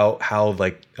figured out how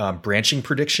branching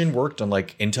prediction worked on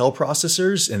Intel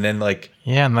processors, and then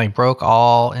and broke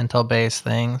all Intel based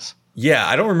things. Yeah,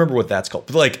 I don't remember what that's called,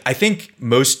 but I think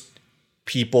most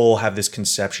people have this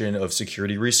conception of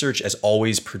security research as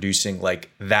always producing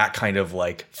that kind of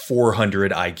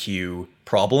 400 IQ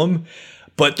problem.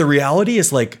 But the reality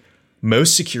is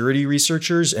most security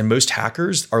researchers and most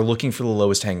hackers are looking for the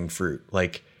lowest hanging fruit.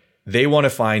 They want to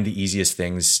find the easiest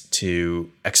things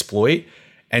to exploit.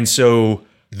 And so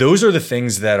those are the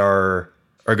things that are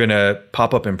going to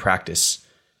pop up in practice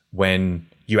when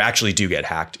you actually do get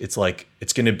hacked. It's like,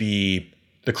 it's going to be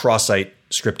the cross-site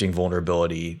scripting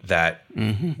vulnerability that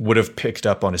would have picked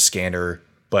up on a scanner,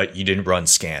 but you didn't run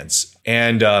scans.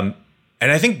 And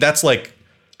I think that's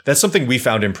something we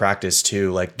found in practice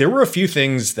too. Like, there were a few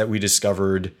things that we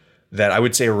discovered that I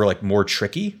would say were like more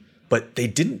tricky, but they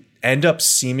didn't end up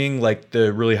seeming like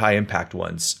the really high impact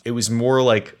ones. It was more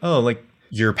like, like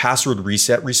your password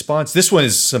reset response. This one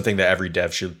is something that every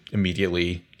dev should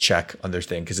immediately check on their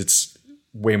thing because it's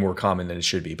way more common than it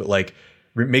should be. But like,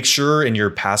 make sure in your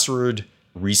password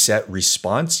reset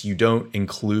response, you don't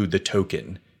include the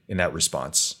token in that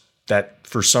response. That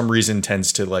for some reason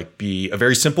tends to like be a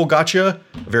very simple gotcha,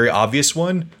 a very obvious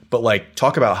one, but like,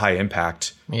 talk about high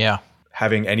impact. Yeah.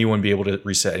 Having anyone be able to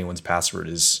reset anyone's password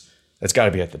that's got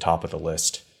to be at the top of the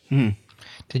list.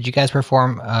 Did you guys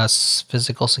perform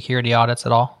physical security audits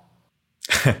at all?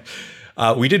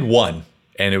 We did one,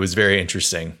 and it was very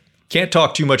interesting. Can't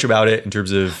talk too much about it in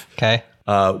terms of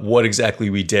what exactly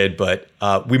we did, but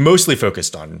we mostly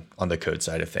focused on the code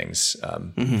side of things.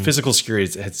 Physical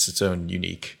security has its own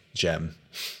unique gem.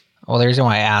 Well, the reason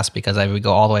why I asked, because I would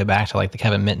go all the way back to like the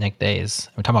Kevin Mitnick days.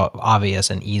 We're talking about obvious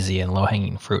and easy and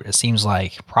low-hanging fruit. It seems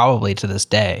like probably to this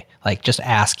day, like just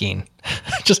asking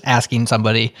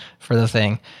somebody for the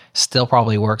thing still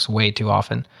probably works way too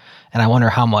often. And I wonder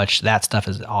how much that stuff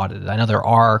is audited. I know there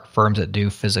are firms that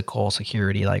do physical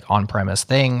security, like on-premise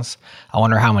things. I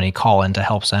wonder how many call into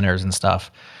help centers and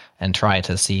stuff and try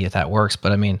to see if that works.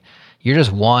 But I mean, you're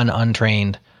just one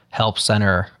untrained help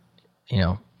center,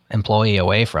 employee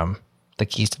away from the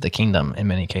keys to the kingdom in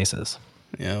many cases.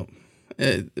 Yeah.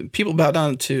 People bow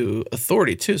down to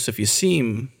authority too. So if you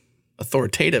seem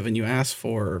authoritative and you ask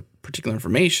for particular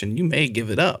information, you may give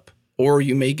it up, or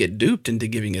you may get duped into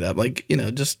giving it up. Like,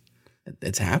 just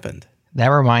it's happened. That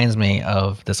reminds me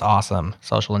of this awesome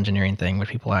social engineering thing which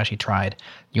people actually tried.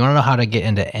 You want to know how to get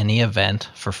into any event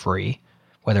for free,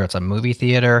 whether it's a movie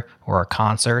theater or a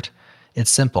concert? It's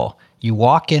simple. You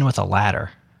walk in with a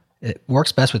ladder. It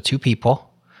works best with two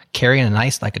people carrying a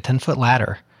nice, like a 10-foot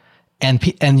ladder. And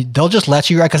they'll just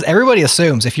let you, because everybody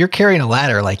assumes if you're carrying a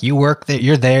ladder, like you work there,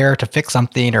 you're there to fix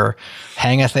something or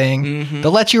hang a thing,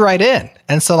 they'll let you right in.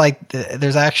 And so like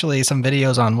there's actually some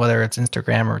videos on whether it's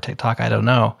Instagram or TikTok, I don't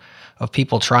know, of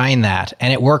people trying that,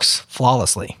 and it works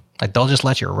flawlessly. Like they'll just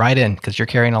let you right in because you're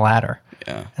carrying a ladder.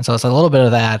 Yeah. And so it's a little bit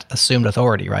of that assumed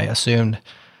authority, right? Assumed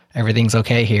everything's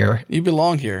okay here. You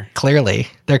belong here. Clearly,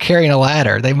 they're carrying a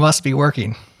ladder. They must be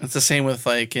working. It's the same with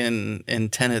like in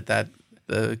Tenet, that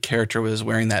the character was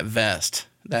wearing that vest,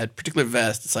 that particular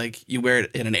vest. It's like you wear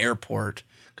it in an airport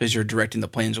because you're directing the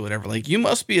planes or whatever. Like, you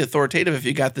must be authoritative if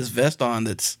you got this vest on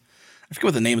that's, I forget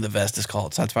what the name of the vest is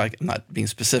called. So that's why I'm not being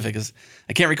specific, because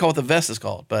I can't recall what the vest is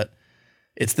called, but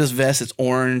it's this vest. It's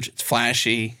orange. It's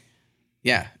flashy.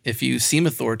 Yeah. If you seem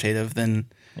authoritative, then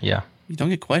you don't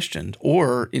get questioned.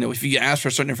 Or, if you ask for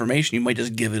certain information, you might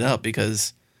just give it up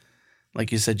because,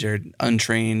 like you said, Jared,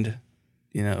 untrained,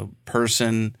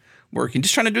 person working,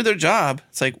 just trying to do their job.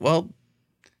 It's like, well,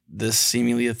 this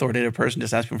seemingly authoritative person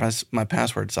just asked me for my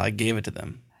password, so I gave it to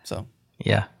them. So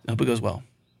I hope it goes well.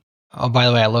 Oh, by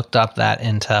the way, I looked up that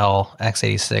Intel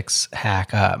x86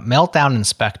 hack, Meltdown and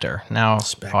Spectre. Now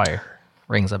probably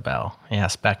rings a bell. Yeah,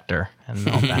 Spectre and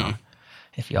Meltdown.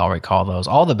 If you all recall those.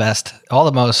 All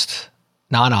the most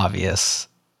non-obvious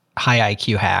high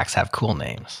IQ hacks have cool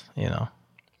names,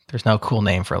 There's no cool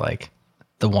name for like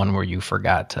the one where you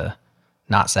forgot to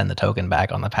not send the token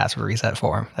back on the password reset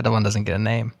form. That one doesn't get a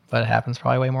name, but it happens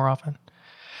probably way more often.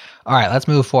 All right, let's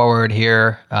move forward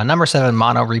here. Number 7,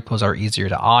 mono repos are easier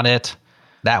to audit.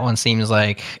 That one seems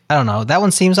like, I don't know, that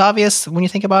one seems obvious when you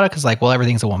think about it, because like, well,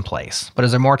 everything's in one place. But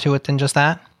is there more to it than just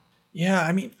that? Yeah,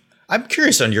 I mean, I'm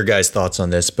curious on your guys' thoughts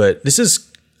on this, but this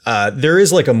is, there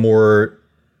is like a more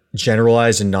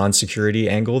generalized and non-security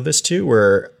angle of this too,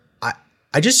 where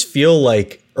I just feel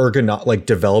like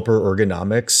developer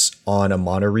ergonomics on a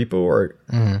monorepo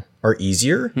are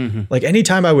easier. Like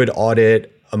anytime I would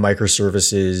audit a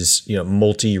microservices,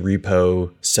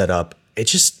 multi-repo setup,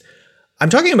 I'm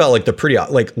talking about like the pretty,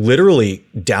 like literally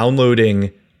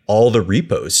downloading all the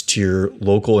repos to your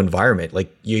local environment.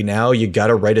 Like you got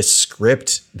to write a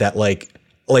script that like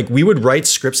we would write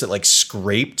scripts that like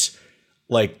scraped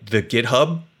like the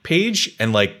GitHub page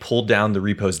and like pulled down the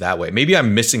repos that way. Maybe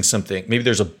I'm missing something. Maybe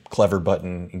there's a clever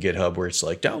button in GitHub where it's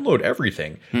like download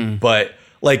everything. But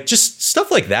like just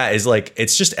stuff like that is like,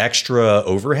 it's just extra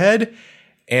overhead.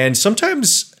 And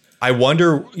sometimes I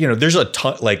wonder, there's a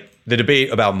ton, like the debate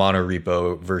about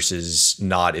monorepo versus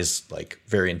not is like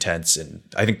very intense. And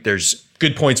I think there's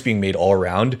good points being made all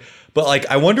around. But like,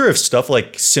 I wonder if stuff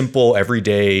like simple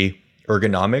everyday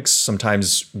ergonomics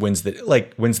sometimes wins the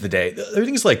day. The other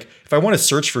thing is like, if I want to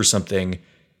search for something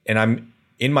and I'm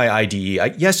in my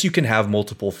IDE, yes, you can have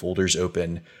multiple folders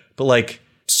open, but like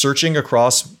searching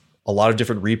across a lot of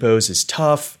different repos is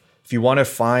tough. If you want to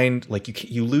find, like,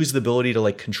 you lose the ability to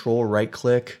like control right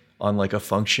click on like a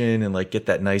function and like get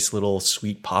that nice little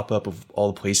sweet pop-up of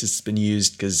all the places it's been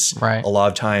used, because a lot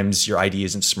of times your IDE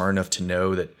isn't smart enough to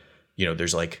know that, you know,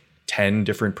 there's like 10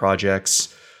 different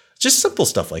projects. Just simple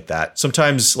stuff like that.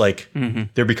 Sometimes like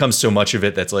there becomes so much of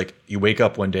it that's like you wake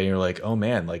up one day and you're like, oh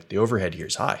man, like the overhead here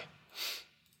is high.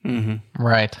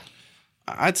 Right.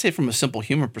 I'd say from a simple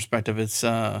human perspective, it's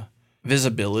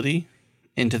visibility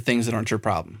into things that aren't your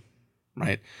problem,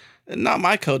 right? Not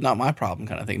my code, not my problem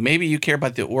kind of thing. Maybe you care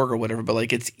about the org or whatever, but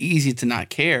like it's easy to not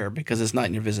care because it's not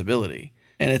in your visibility.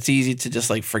 And it's easy to just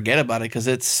like forget about it because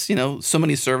it's, you know, so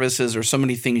many services or so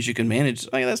many things you can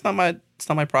manage. Like it's not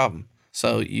my problem.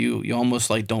 So you almost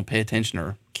like don't pay attention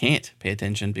or can't pay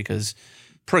attention because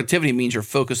productivity means you're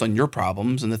focused on your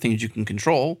problems and the things you can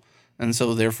control. And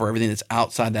so therefore everything that's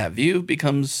outside that view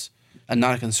becomes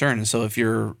not a concern. And so if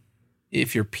your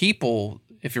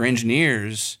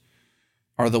engineers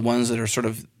are the ones that are sort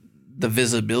of the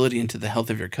visibility into the health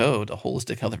of your code, the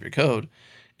holistic health of your code,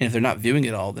 and if they're not viewing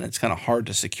it all, then it's kind of hard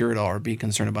to secure it all or be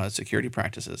concerned about its security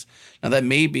practices. Now that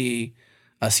may be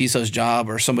a CISO's job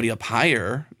or somebody up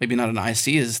higher, maybe not an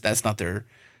IC, that's not their,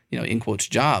 you know, in quotes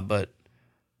job. But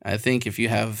I think if you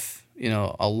have, you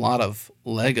know, a lot of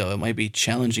Lego, it might be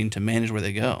challenging to manage where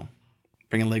they go.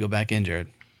 Bringing Lego back in, Jared.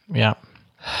 Yeah.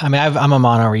 I mean, I'm a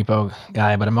mono repo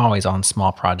guy, but I'm always on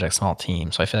small projects, small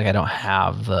teams. So I feel like I don't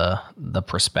have the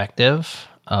perspective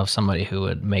of somebody who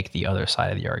would make the other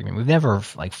side of the argument. We've never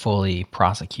like fully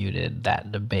prosecuted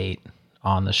that debate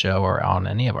on the show or on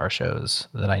any of our shows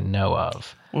that I know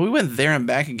of. Well, we went there and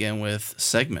back again with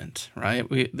Segment, right?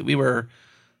 We were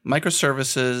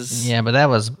microservices. Yeah, but that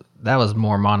was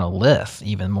more monolith,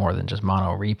 even more than just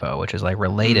mono repo, which is like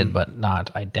related but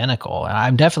not identical. And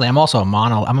I'm also I'm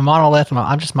a monolith.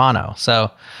 I'm just mono.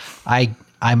 So I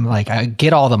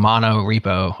get all the mono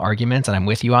repo arguments and I'm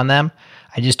with you on them.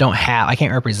 I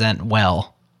can't represent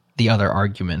well the other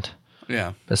argument.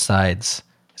 Yeah. Besides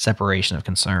separation of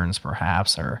concerns,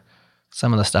 perhaps, or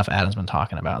some of the stuff Adam's been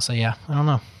talking about. So yeah, I don't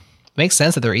know. It makes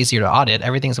sense that they're easier to audit.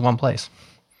 Everything's in one place.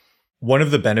 One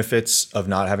of the benefits of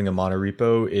not having a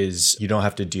monorepo is you don't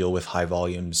have to deal with high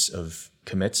volumes of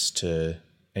commits to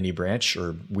any branch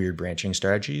or weird branching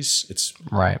strategies. It's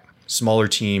smaller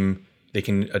team. They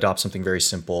can adopt something very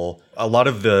simple. A lot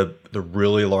of the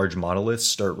really large monoliths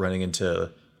start running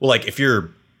into, well, like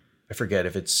I forget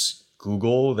if it's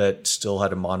Google that still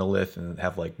had a monolith and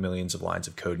have like millions of lines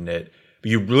of code in it. But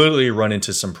you literally run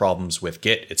into some problems with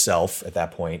Git itself at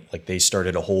that point. Like they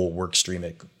started a whole work stream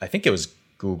at, I think it was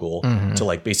Google, to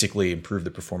like basically improve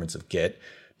the performance of Git.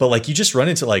 But like you just run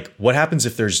into like, what happens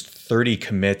if there's 30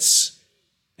 commits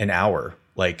an hour?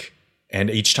 Like, and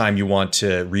each time you want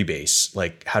to rebase,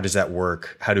 like how does that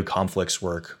work? How do conflicts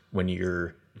work when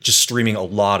you're just streaming a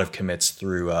lot of commits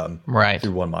through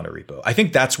through one monorepo? I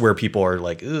think that's where people are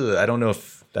like, I don't know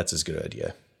if that's as good an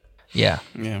idea. Yeah.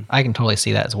 I can totally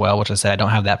see that as well, which I said I don't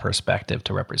have that perspective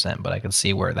to represent, but I can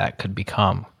see where that could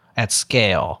become at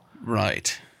scale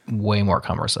way more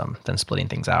cumbersome than splitting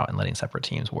things out and letting separate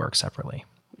teams work separately.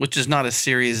 Which is not a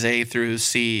Series A through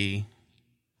C.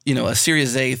 You know, a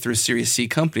Series A through Series C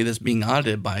company that's being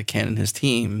audited by Ken and his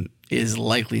team is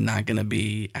likely not going to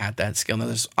be at that scale. Now,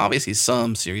 there's obviously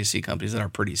some Series C companies that are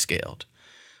pretty scaled.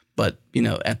 But, you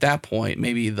know, at that point,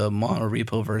 maybe the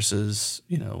monorepo versus,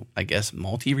 you know, I guess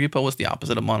multi-repo was the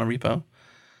opposite of monorepo.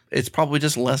 It's probably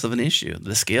just less of an issue,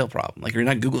 the scale problem. Like you're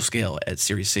not Google scale at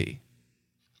Series C.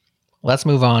 Let's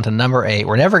move on to number 8.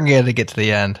 We're never going to get to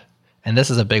the end. And this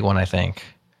is a big one, I think.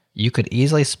 You could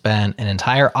easily spend an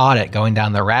entire audit going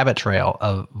down the rabbit trail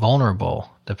of vulnerable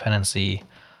dependency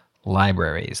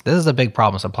libraries. This is a big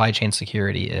problem. Supply chain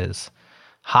security is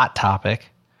hot topic.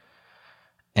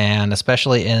 And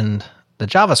especially in the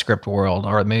JavaScript world,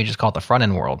 or maybe just call it the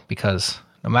front-end world, because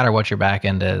no matter what your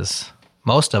back-end is,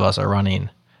 most of us are running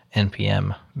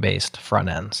NPM-based front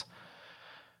ends.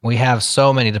 We have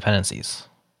so many dependencies.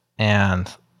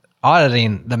 And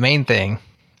auditing, the main thing,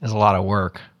 is a lot of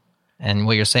work. And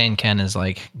what you're saying, Ken, is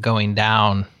like going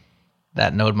down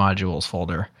that node modules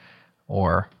folder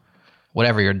or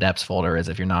whatever your deps folder is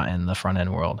if you're not in the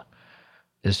front-end world.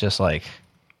 It's just like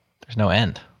there's no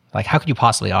end. Like, how could you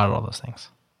possibly audit all those things?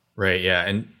 Right, yeah.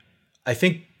 And I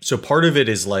think, so part of it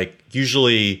is like,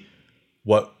 usually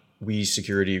what we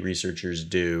security researchers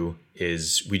do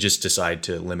is we just decide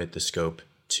to limit the scope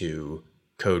to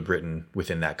code written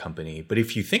within that company. But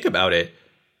if you think about it,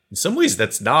 in some ways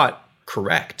that's not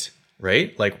correct,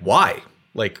 right? Like why?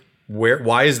 Like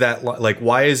why is that? Like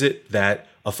why is it that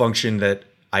a function that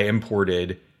I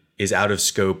imported is out of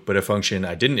scope, but a function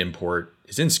I didn't import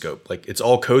is in scope? Like it's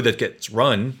all code that gets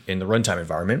run in the runtime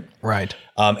environment. Right.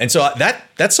 And so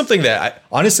that's something that I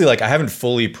honestly, like I haven't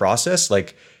fully processed.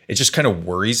 Like it just kind of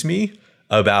worries me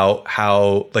about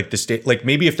how like the state, like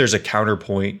maybe if there's a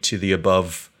counterpoint to the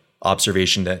above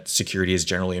observation that security is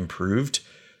generally improved,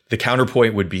 the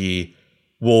counterpoint would be,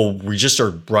 well, we just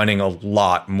are running a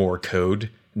lot more code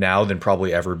now than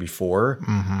probably ever before.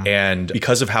 Mm-hmm. And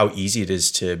because of how easy it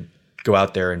is to go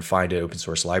out there and find an open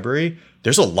source library,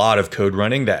 there's a lot of code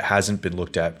running that hasn't been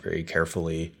looked at very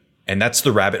carefully. And that's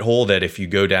the rabbit hole that if you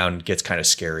go down gets kind of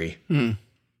scary. Mm.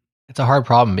 It's a hard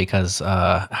problem because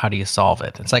how do you solve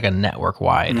it? It's like a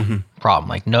network-wide problem,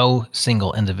 like no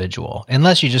single individual,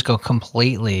 unless you just go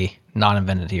completely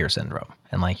non-invented here syndrome.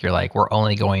 And like you're like, we're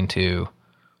only going to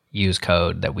use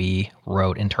code that we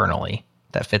wrote internally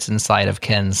that fits inside of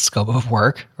Ken's scope of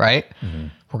work, right? Mm-hmm.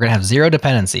 We're going to have zero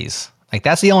dependencies. Like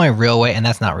that's the only real way, and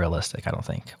that's not realistic, I don't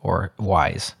think, or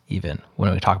wise even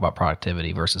when we talk about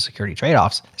productivity versus security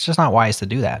trade-offs. It's just not wise to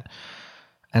do that.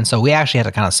 And so we actually had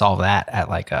to kind of solve that at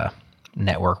like a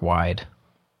network-wide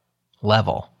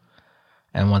level.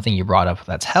 And one thing you brought up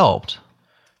that's helped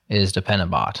is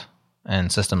Dependabot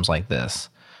and systems like this,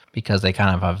 because they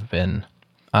kind of have been,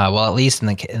 well, at least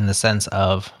in the sense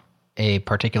of a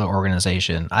particular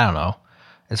organization, I don't know,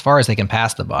 as far as they can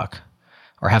pass the buck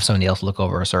or have somebody else look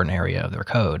over a certain area of their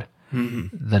code,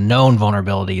 the known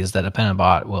vulnerabilities that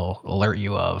Dependabot will alert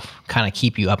you of kind of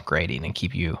keep you upgrading and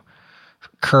keep you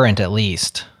current at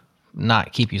least,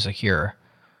 not keep you secure,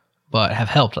 but have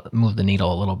helped move the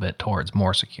needle a little bit towards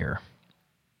more secure.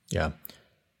 Yeah.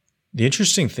 The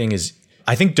interesting thing is,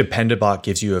 I think Dependabot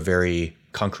gives you a very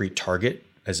concrete target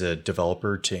as a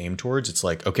developer to aim towards. It's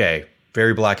like, okay,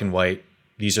 very black and white.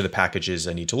 These are the packages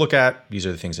I need to look at. These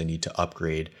are the things I need to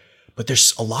upgrade. But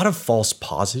there's a lot of false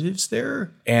positives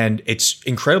there. And it's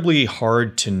incredibly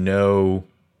hard to know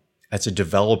as a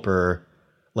developer,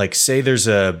 like say there's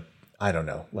a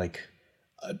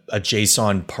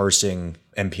JSON parsing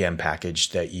NPM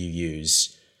package that you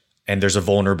use and there's a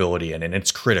vulnerability in it and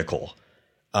it's critical.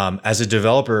 As a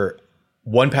developer,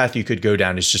 one path you could go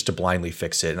down is just to blindly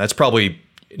fix it. And that's probably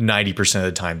 90% of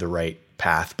the time the right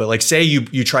path. But like say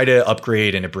you try to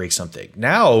upgrade and it breaks something.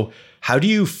 Now, how do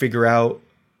you figure out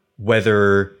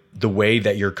whether the way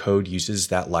that your code uses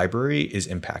that library is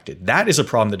impacted? That is a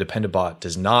problem that Dependabot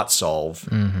does not solve.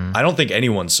 Mm-hmm. I don't think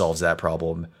anyone solves that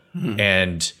problem. Mm-hmm.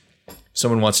 And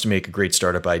someone wants to make a great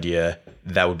startup idea,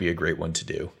 that would be a great one to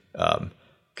do.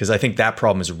 Because I think that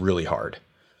problem is really hard.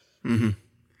 Mm-hmm.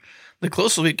 The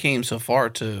closest we came so far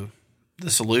to the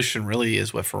solution really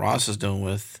is what Faraz is doing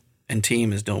with, and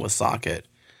team is doing with Socket.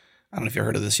 I don't know if you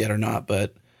heard of this yet or not,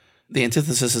 but the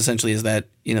antithesis essentially is that,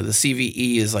 the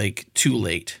CVE is like too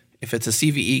late. If it's a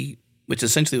CVE, which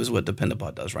essentially was what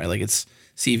Dependabot does, right? Like it's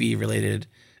CVE related.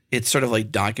 It's sort of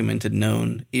like documented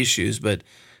known issues, but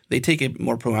they take a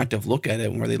more proactive look at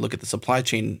it where they look at the supply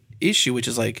chain issue, which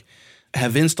is like,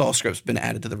 have install scripts been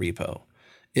added to the repo?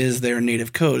 Is there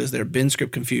native code? Is there bin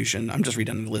script confusion? I'm just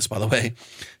reading the list, by the way.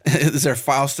 Is there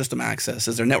file system access?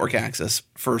 Is there network access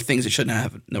for things that shouldn't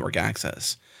have network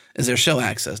access? Is there shell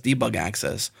access, debug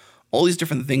access? All these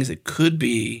different things that could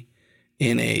be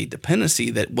in a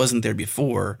dependency that wasn't there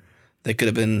before, that could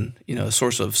have been, a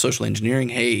source of social engineering.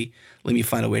 Hey, let me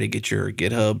find a way to get your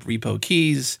GitHub repo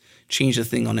keys, change the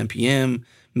thing on NPM,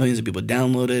 millions of people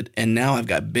download it, and now I've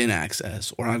got bin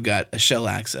access, or I've got a shell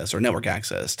access or network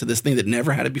access to this thing that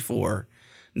never had it before.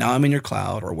 Now I'm in your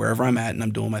cloud or wherever I'm at and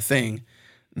I'm doing my thing.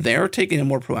 They're taking a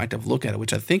more proactive look at it,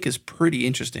 which I think is pretty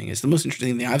interesting. It's the most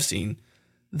interesting thing I've seen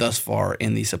thus far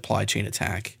in the supply chain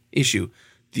attack issue.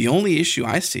 The only issue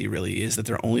I see really is that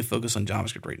they're only focused on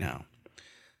JavaScript right now.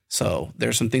 So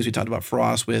there's some things we talked about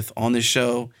Frost with on this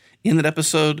show. In that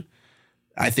episode,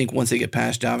 I think once they get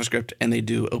past JavaScript and they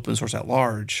do open source at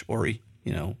large, or,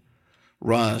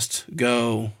 Rust,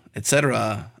 Go,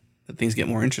 etc., things get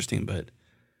more interesting. But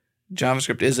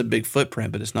JavaScript is a big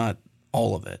footprint, but it's not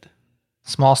all of it.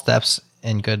 Small steps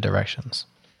in good directions.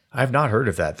 I've not heard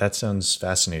of that. That sounds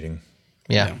fascinating.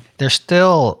 Yeah. It's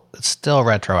still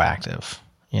retroactive,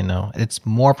 it's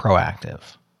more proactive,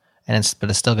 but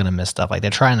it's still going to miss stuff. Like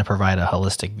they're trying to provide a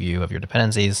holistic view of your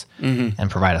dependencies and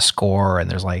provide a score. And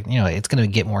there's it's going to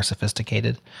get more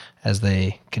sophisticated as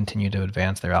they continue to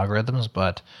advance their algorithms,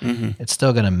 but it's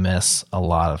still going to miss a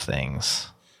lot of things.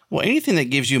 Well, anything that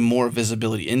gives you more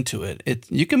visibility into it,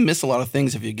 you can miss a lot of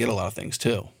things if you get a lot of things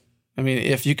too. I mean,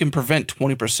 if you can prevent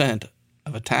 20%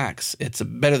 of attacks, it's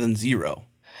better than zero.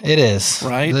 It is.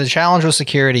 Right. The challenge with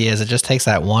security is it just takes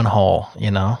that one hole,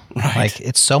 Right. Like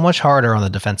it's so much harder on the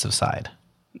defensive side.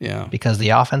 Yeah. Because the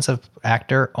offensive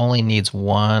actor only needs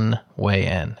one way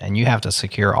in, and you have to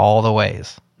secure all the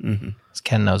ways. Mm-hmm. As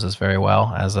Ken knows this very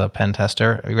well as a pen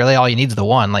tester. Really, all you need is the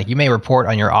one. Like you may report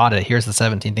on your audit, here's the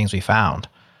 17 things we found.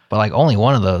 But like only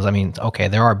one of those, okay,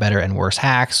 there are better and worse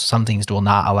hacks. Some things will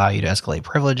not allow you to escalate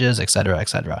privileges, et cetera, et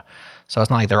cetera. So it's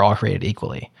not like they're all created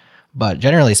equally. But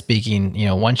generally speaking,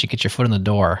 once you get your foot in the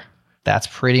door, that's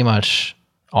pretty much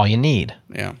all you need.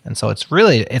 Yeah. And so it's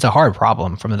a hard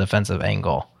problem from the defensive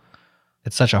angle.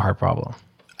 It's such a hard problem.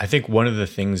 I think one of the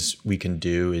things we can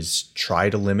do is try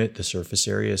to limit the surface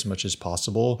area as much as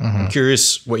possible. Mm-hmm. I'm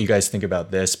curious what you guys think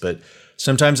about this, but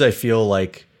sometimes I feel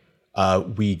like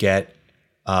we get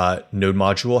node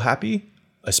module happy,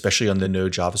 especially on the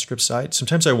node JavaScript side.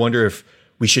 Sometimes I wonder if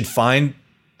we should find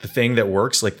the thing that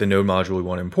works, like the node module we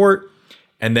want to import,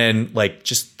 and then like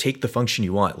just take the function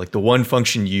you want, like the one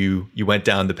function you went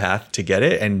down the path to get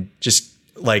it, and just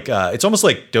like it's almost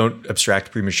like don't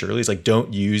abstract prematurely. It's like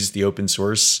don't use the open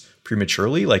source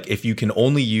prematurely. Like if you can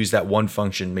only use that one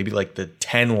function, maybe like the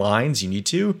 10 lines you need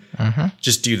to,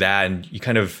 just do that, and you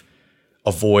kind of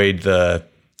avoid the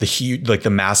huge, like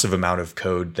the massive amount of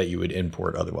code that you would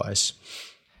import otherwise.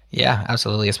 Yeah,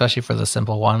 absolutely. Especially for the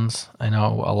simple ones. I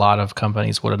know a lot of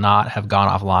companies would not have gone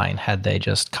offline had they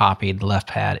just copied left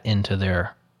pad into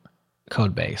their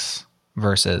code base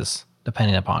versus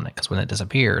depending upon it. Because when it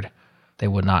disappeared, they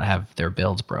would not have their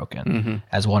builds broken,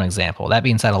 as one example. That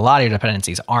being said, a lot of your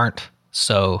dependencies aren't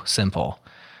so simple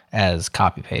as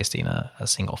copy pasting a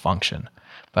single function.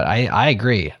 But I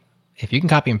agree. If you can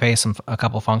copy and paste a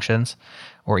couple functions,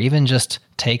 or even just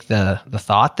take the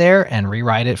thought there and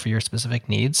rewrite it for your specific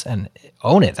needs and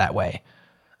own it that way,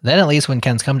 then at least when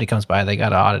Ken's company comes by, they got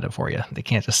to audit it for you. They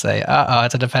can't just say,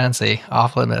 it's a dependency,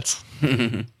 off limits.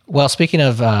 Well, speaking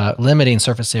of limiting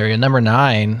surface area, number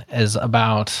 9 is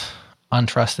about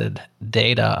untrusted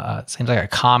data. It seems like a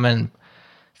common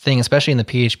thing, especially in the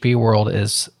PHP world,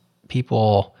 is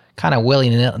people kind of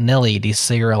willy-nilly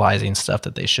deserializing stuff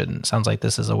that they shouldn't. Sounds like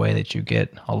this is a way that you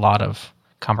get a lot of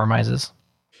compromises.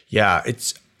 Yeah,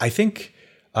 I think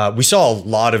we saw a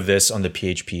lot of this on the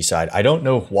PHP side. I don't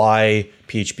know why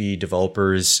PHP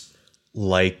developers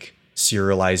like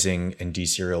serializing and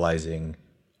deserializing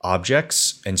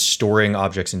objects and storing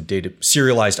objects in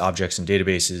serialized objects in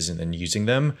databases and then using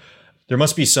them. There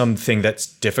must be something that's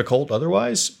difficult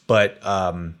otherwise. But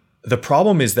the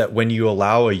problem is that when you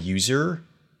allow a user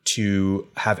to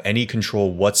have any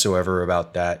control whatsoever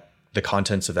about the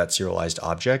contents of that serialized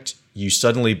object, you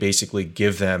suddenly basically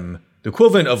give them the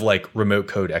equivalent of like remote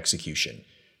code execution,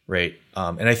 right?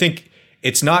 And I think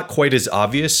it's not quite as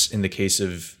obvious in the case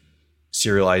of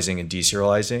serializing and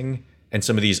deserializing and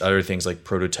some of these other things like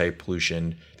prototype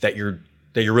pollution that you're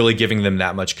really giving them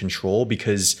that much control,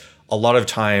 because a lot of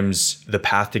times the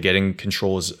path to getting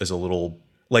control is a little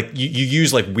like you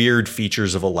use like weird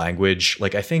features of a language.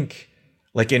 Like I think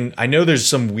like I know there's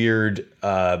some weird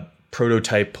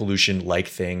prototype pollution like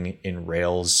thing in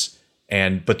Rails,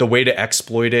 but the way to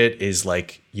exploit it is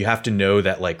like you have to know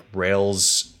that like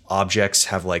Rails objects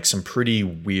have like some pretty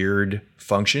weird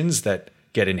functions that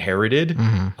get inherited,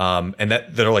 and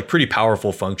that are like pretty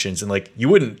powerful functions, and like you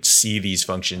wouldn't see these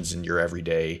functions in your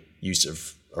everyday use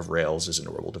of Rails as a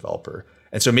normal developer,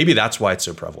 and so maybe that's why it's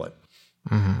so prevalent.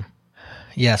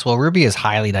 Yes, well, Ruby is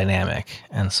highly dynamic,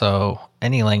 and so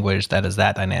any language that is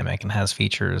that dynamic and has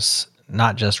features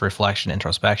not just reflection,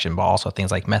 introspection, but also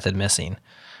things like method missing,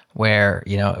 where,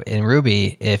 in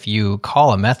Ruby, if you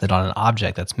call a method on an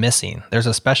object that's missing, there's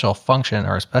a special function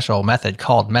or a special method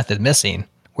called method missing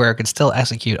where it could still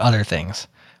execute other things,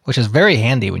 which is very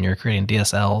handy when you're creating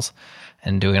DSLs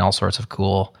and doing all sorts of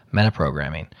cool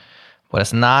metaprogramming. But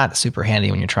it's not super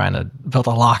handy when you're trying to build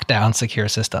a lockdown secure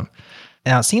system.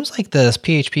 Now, it seems like this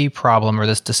PHP problem or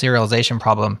this deserialization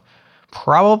problem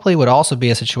probably would also be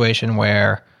a situation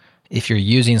where if you're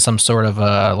using some sort of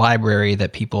a library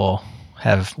that people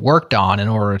have worked on in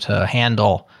order to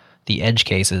handle the edge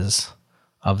cases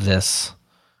of this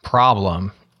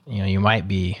problem, you might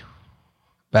be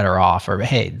better off, or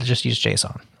hey, just use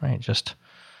JSON, right? Just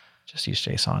use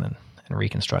JSON and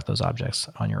reconstruct those objects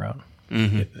on your own.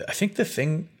 I think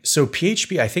so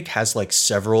PHP, I think, has like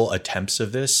several attempts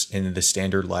of this in the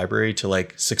standard library to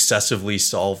like successively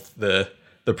solve the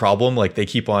problem. Like they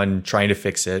keep on trying to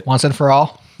fix it once and for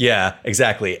all. Yeah,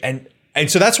 exactly. And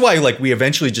so that's why like we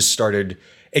eventually just started,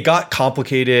 it got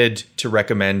complicated to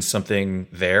recommend something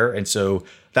there. And so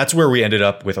that's where we ended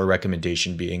up with our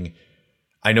recommendation being,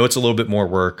 I know it's a little bit more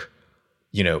work,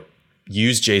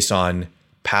 use JSON,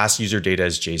 pass user data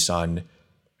as JSON,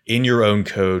 in your own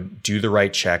code, do the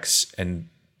right checks, and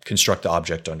construct the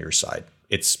object on your side.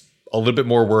 It's a little bit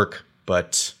more work,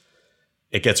 but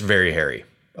it gets very hairy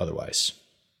otherwise.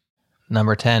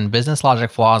 Number 10, business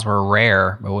logic flaws were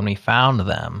rare, but when we found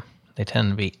them, they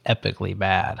tend to be epically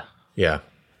bad. Yeah.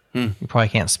 You probably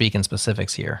can't speak in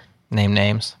specifics here. Name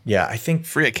names. Yeah, I think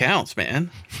free accounts,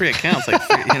 man. Free accounts. Like,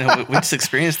 free, we just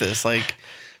experienced this. Like,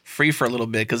 free for a little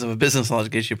bit because of a business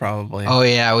logic issue, probably. Oh,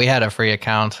 yeah. We had a free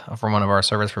account from one of our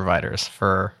service providers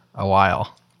for a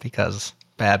while because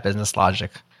bad business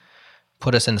logic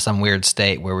put us into some weird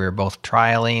state where we were both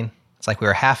trialing. It's like we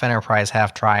were half enterprise,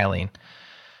 half trialing.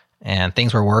 And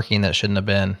things were working that shouldn't have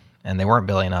been, and they weren't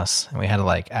billing us. And we had to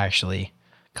like actually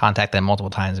contact them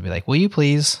multiple times and be like, will you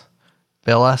please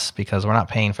bill us? Because we're not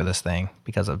paying for this thing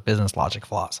because of business logic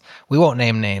flaws. We won't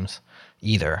name names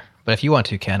either. But if you want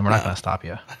to, Ken, we're not going to stop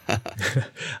you.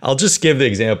 I'll just give the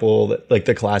example, like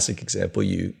the classic example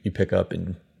you pick up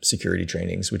in security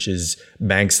trainings, which is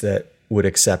banks that would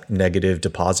accept negative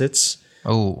deposits.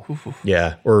 Oh,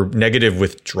 yeah. Or negative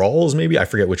withdrawals, maybe. I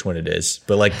forget which one it is.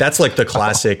 But like that's like the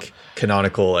classic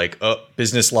canonical, like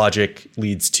business logic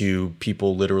leads to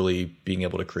people literally being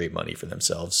able to create money for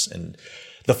themselves. And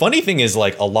the funny thing is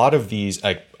like a lot of these,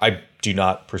 I do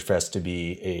not profess to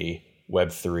be a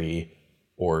Web3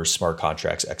 or smart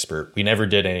contracts expert. We never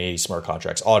did any smart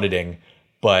contracts auditing,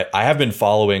 but I have been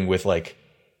following with like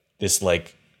this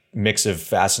like mix of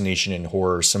fascination and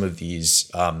horror some of these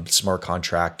smart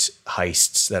contract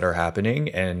heists that are happening.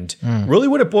 And really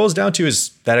what it boils down to is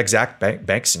that exact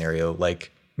bank scenario,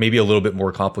 like maybe a little bit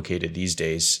more complicated these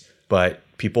days, but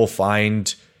people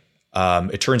find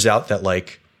it turns out that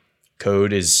like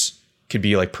code could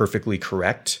be like perfectly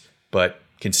correct, but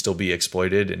can still be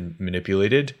exploited and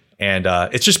manipulated. And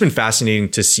it's just been fascinating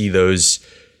to see those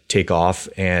take off.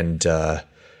 And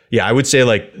yeah, I would say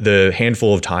like the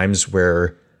handful of times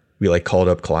where we like called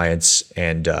up clients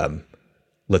and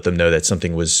let them know that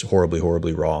something was horribly,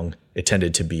 horribly wrong, it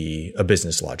tended to be a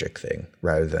business logic thing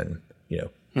rather than,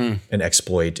 an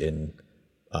exploit in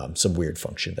some weird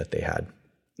function that they had.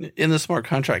 In the smart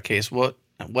contract case, what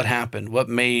happened? What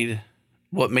made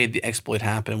the exploit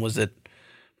happen? Was it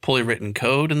poorly written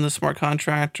code in the smart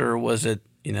contract, or was it,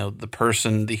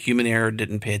 the human error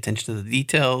didn't pay attention to the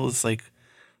details? Like,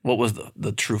 what was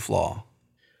the true flaw?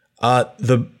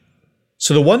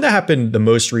 So the one that happened the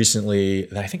most recently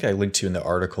that I think I linked to in the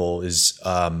article is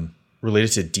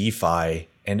related to DeFi.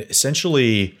 And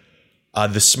essentially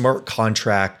the smart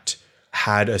contract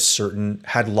had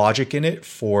logic in it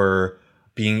for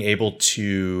being able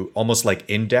to almost like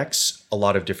index a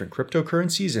lot of different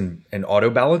cryptocurrencies and auto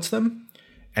balance them.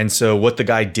 And so what the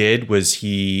guy did was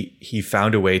he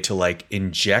found a way to like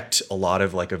inject a lot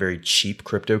of like a very cheap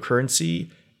cryptocurrency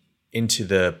into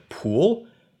the pool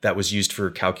that was used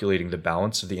for calculating the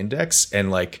balance of the index.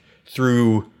 And like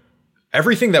through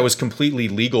everything that was completely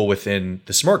legal within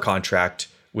the smart contract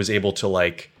was able to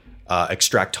like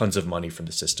extract tons of money from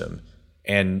the system.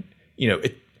 And,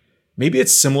 maybe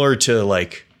it's similar to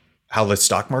like how the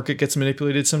stock market gets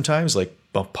manipulated sometimes, like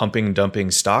pumping,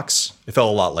 dumping stocks. It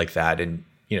felt a lot like that. And,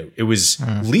 it was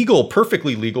legal,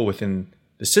 perfectly legal within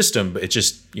the system, but it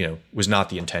just, was not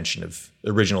the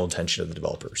original intention of the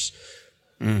developers.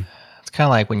 It's kind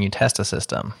of like when you test a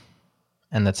system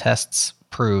and the tests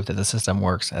prove that the system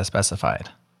works as specified,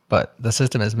 but the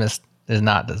system is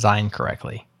not designed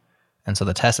correctly. And so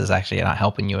the test is actually not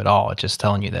helping you at all. It's just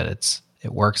telling you that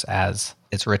it works as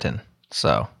it's written.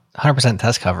 So 100%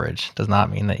 test coverage does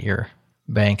not mean that your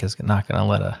bank is not going to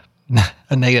let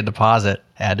a negative deposit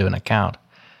add to an account.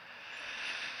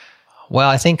 Well,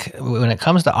 I think when it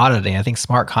comes to auditing, I think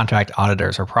smart contract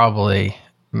auditors are probably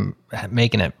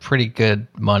making it pretty good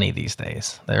money these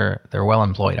days. They're well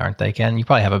employed, aren't they, Ken? You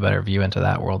probably have a better view into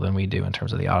that world than we do in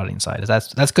terms of the auditing side.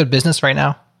 That's good business right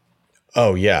now?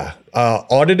 Oh, yeah.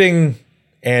 Auditing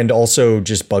and also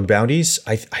just bug bounties.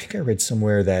 I think I read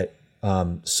somewhere that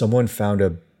someone found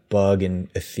a bug in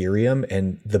Ethereum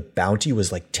and the bounty was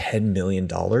like $10 million,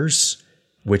 that's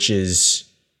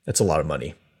a lot of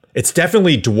money. It's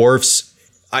definitely dwarfs.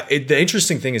 The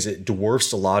interesting thing is it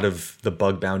dwarfs a lot of the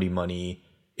bug bounty money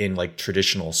in like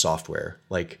traditional software.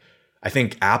 Like I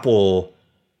think Apple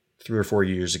 3 or 4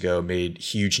 years ago made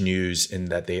huge news in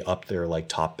that they upped their like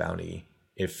top bounty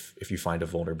if you find a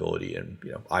vulnerability in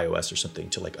iOS or something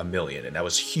to like $1 million. And that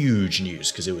was huge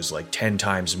news because it was like 10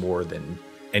 times more than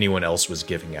anyone else was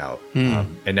giving out.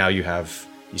 And now you have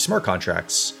these smart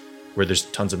contracts where there's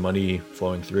tons of money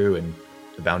flowing through and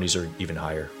the bounties are even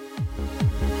higher.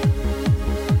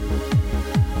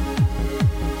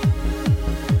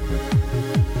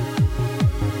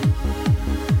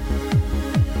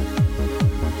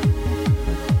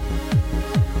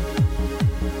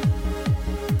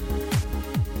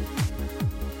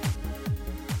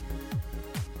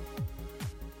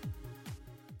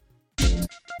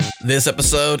 This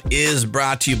episode is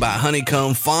brought to you by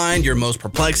Honeycomb. Find your most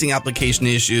perplexing application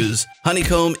issues.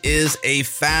 Honeycomb is a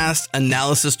fast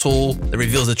analysis tool that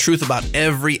reveals the truth about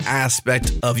every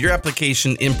aspect of your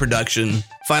application in production.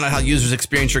 Find out how users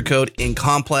experience your code in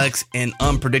complex and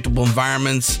unpredictable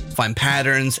environments. Find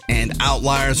patterns and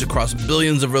outliers across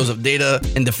billions of rows of data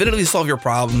and definitively solve your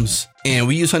problems. And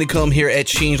we use Honeycomb here at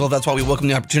Changelog. That's why we welcome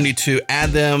the opportunity to add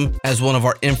them as one of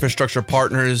our infrastructure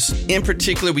partners. In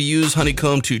particular, we use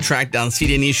Honeycomb to track down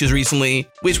CDN issues recently,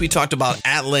 which we talked about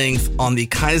at length on the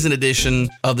Kaizen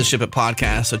edition of the Ship It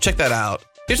podcast. So check that out.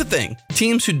 Here's the thing.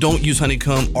 Teams who don't use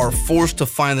Honeycomb are forced to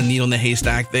find the needle in the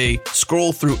haystack. They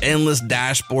scroll through endless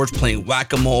dashboards playing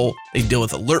whack-a-mole. They deal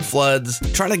with alert floods,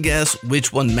 trying to guess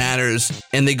which one matters.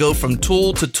 And they go from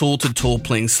tool to tool to tool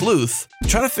playing sleuth,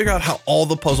 trying to figure out how all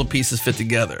the puzzle pieces fit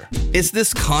together. It's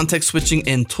this context switching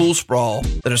and tool sprawl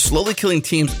that are slowly killing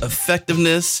teams'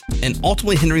 effectiveness and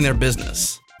ultimately hindering their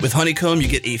business. With Honeycomb, you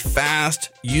get a fast,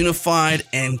 unified,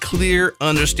 and clear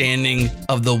understanding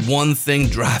of the one thing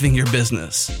driving your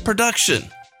business: production.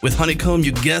 With Honeycomb,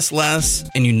 you guess less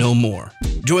and you know more.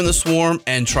 Join the swarm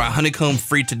and try Honeycomb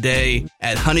free today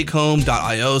at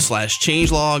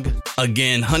honeycomb.io/changelog.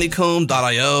 Again,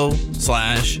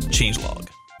 honeycomb.io/changelog.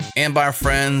 And by our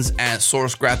friends at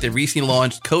SourceGraph, they recently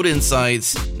launched Code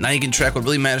Insights. Now you can track what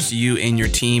really matters to you and your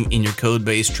team in your code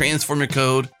base. Transform your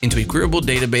code into a queryable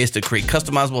database to create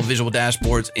customizable visual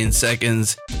dashboards in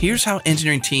seconds. Here's how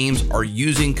engineering teams are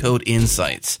using Code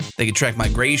Insights. They can track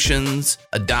migrations,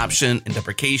 adoption, and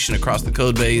deprecation across the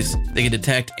code base. They can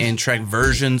detect and track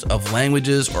versions of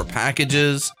languages or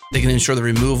packages. They can ensure the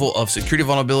removal of security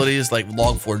vulnerabilities like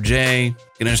Log4j. They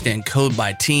can understand code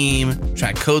by team,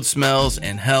 track code smells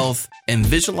and health, and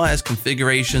visualize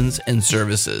configurations and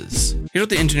services. Here's what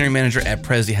the engineering manager at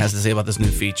Prezi has to say about this new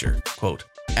feature. Quote,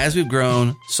 "As we've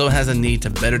grown, so has a need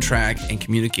to better track and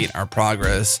communicate our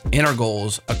progress and our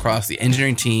goals across the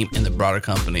engineering team and the broader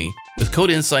company. With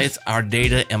Code Insights, our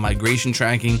data and migration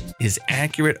tracking is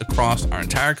accurate across our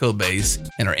entire code base,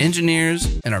 and our engineers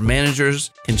and our managers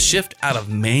can shift out of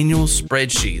manual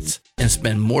spreadsheets and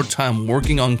spend more time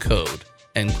working on code."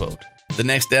 End quote. The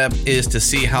next step is to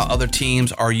see how other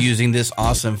teams are using this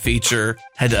awesome feature.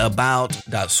 Head to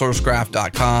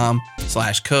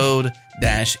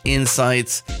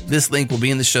about.sourcegraph.com/code-insights. This link will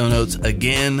be in the show notes.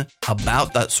 Again,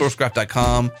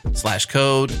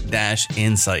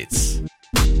 about.sourcegraph.com/code-insights.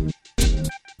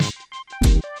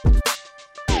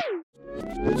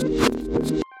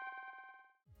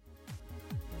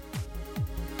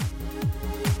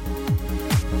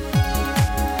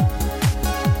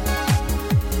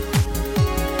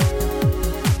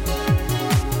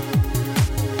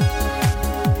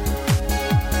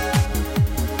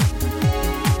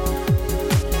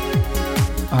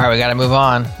 All right, we got to move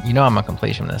on. You know I'm a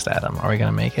completionist, Adam. Are we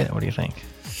going to make it? What do you think?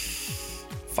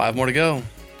 5 more to go.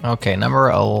 Okay,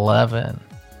 number 11.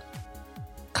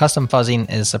 Custom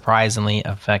fuzzing is surprisingly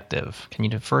effective. Can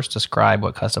you first describe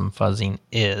what custom fuzzing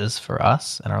is for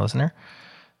us and our listener?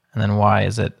 And then why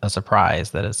is it a surprise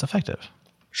that it's effective?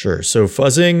 Sure. So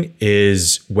fuzzing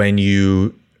is when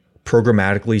you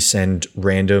programmatically send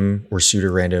random or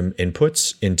pseudo-random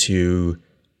inputs into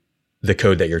the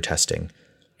code that you're testing.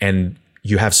 And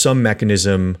you have some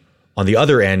mechanism on the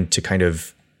other end to kind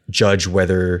of judge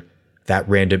whether that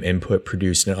random input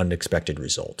produced an unexpected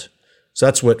result. So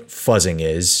that's what fuzzing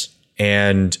is.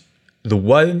 And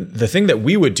the thing that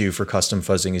we would do for custom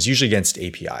fuzzing is usually against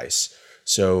APIs.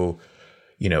 So,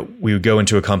 we would go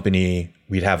into a company,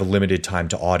 we'd have a limited time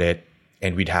to audit,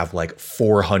 and we'd have like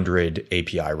 400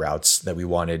 API routes that we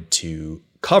wanted to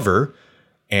cover.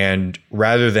 And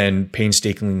rather than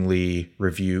painstakingly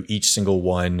review each single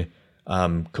one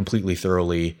completely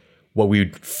thoroughly, what we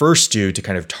would first do to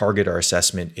kind of target our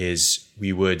assessment is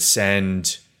we would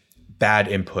send bad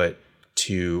input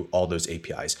to all those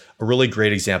APIs. A really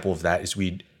great example of that is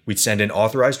we'd send an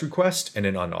authorized request and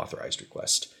an unauthorized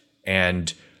request.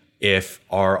 And if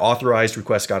our authorized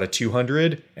request got a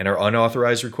 200 and our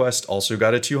unauthorized request also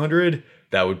got a 200,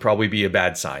 that would probably be a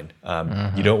bad sign.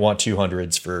 You don't want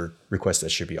 200s for requests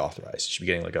that should be authorized. You should be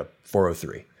getting like a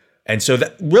 403. And so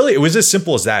that really, it was as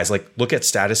simple as that. It's like, look at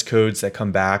status codes that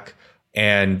come back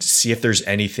and see if there's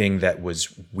anything that was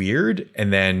weird.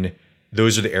 And then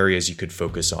those are the areas you could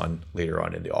focus on later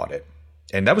on in the audit.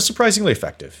 And that was surprisingly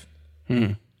effective.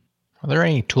 Are there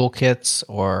any toolkits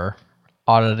or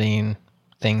auditing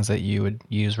things that you would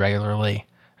use regularly?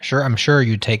 I'm sure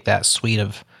you'd take that suite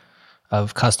of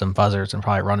custom fuzzers and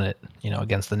probably run it,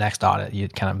 against the next audit.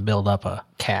 You'd kind of build up a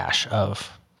cache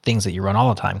of things that you run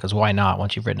all the time, because why not?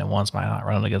 Once you've written it once, why not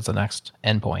run it against the next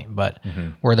endpoint? But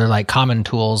were there like common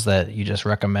tools that you just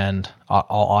recommend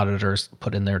all auditors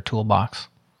put in their toolbox?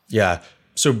 Yeah.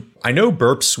 So I know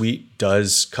Burp Suite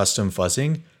does custom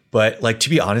fuzzing, but like, to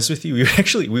be honest with you,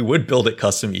 we would build it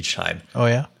custom each time. Oh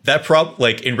yeah. That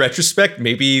like in retrospect,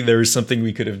 maybe there was something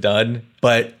we could have done.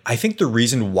 But I think the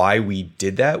reason why we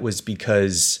did that was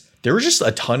because there were just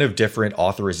a ton of different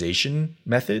authorization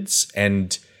methods,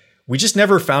 and we just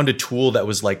never found a tool that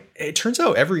was like, it turns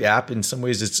out every app in some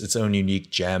ways it's its own unique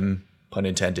gem, pun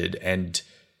intended. And,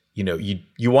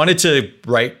 you wanted to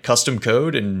write custom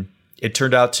code, and it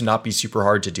turned out to not be super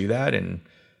hard to do that. And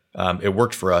it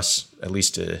worked for us, at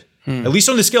least on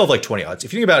the scale of like 20 audits.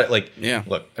 If you think about it,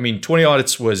 look, I mean, 20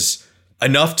 audits was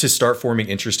enough to start forming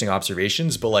interesting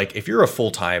observations. But like, if you're a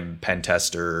full-time pen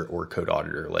tester or code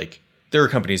auditor, like there are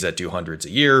companies that do hundreds a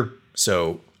year.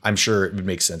 So I'm sure it would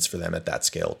make sense for them at that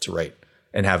scale to write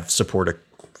and have support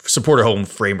a home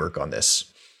framework on this.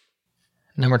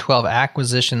 Number 12,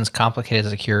 acquisitions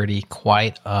complicated security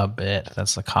quite a bit.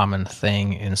 That's a common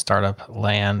thing in startup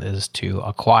land, is to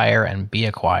acquire and be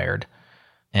acquired.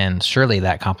 And surely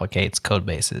that complicates code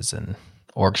bases and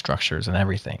org structures and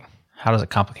everything. How does it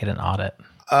complicate an audit?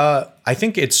 I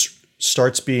think it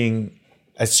starts being,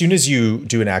 as soon as you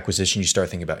do an acquisition, you start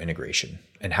thinking about integration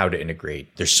and how to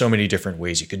integrate. There's so many different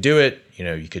ways you could do it.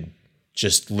 You could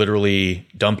just literally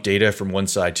dump data from one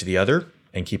side to the other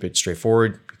and keep it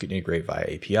straightforward. You could integrate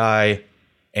via API.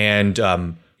 And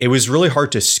it was really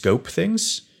hard to scope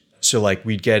things. So like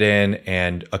we'd get in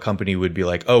and a company would be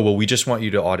like, oh, well, we just want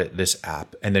you to audit this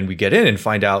app. And then we get in and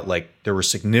find out like there were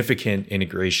significant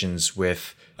integrations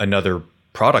with another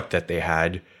product that they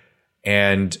had.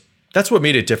 And that's what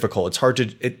made it difficult. It's hard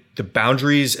the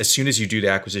boundaries, as soon as you do the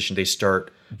acquisition, they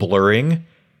start blurring.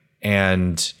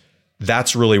 And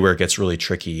that's really where it gets really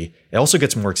tricky. It also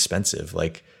gets more expensive.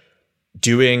 Like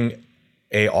doing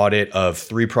a audit of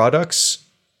 3 products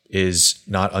is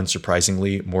not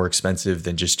unsurprisingly more expensive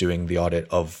than just doing the audit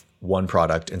of one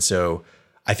product. And so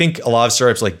I think a lot of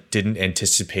startups like didn't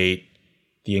anticipate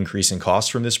the increase in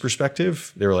cost from this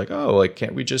perspective. They were like, oh, like,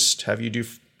 can't we just have you do,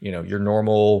 your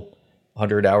normal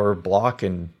 100-hour block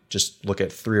and just look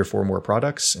at 3 or 4 more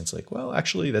products? And it's like, well,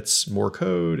 actually that's more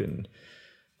code and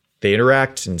they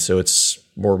interact. And so it's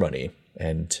more money.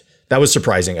 And that was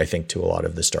surprising, I think, to a lot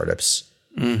of the startups.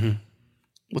 Mm-hmm.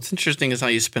 What's interesting is how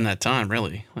you spend that time,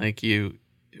 really. Like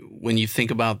when you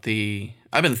think about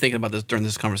I've been thinking about this during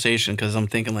this conversation, because I'm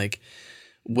thinking like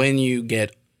when you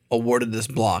get awarded this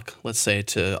block, let's say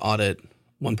to audit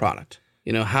one product,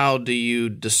 how do you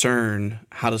discern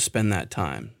how to spend that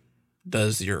time?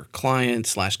 Does your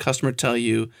client/customer tell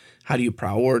you? How do you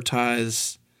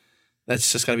prioritize? That's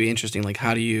just got to be interesting. Like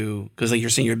how do you, because like you're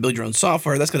saying you build your own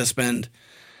software, that's going to spend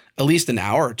at least an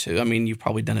hour or two. I mean, you've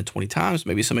probably done it 20 times.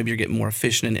 Maybe you're getting more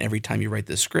efficient in every time you write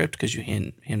this script because you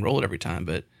hand roll it every time.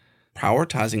 But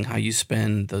prioritizing how you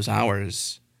spend those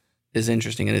hours is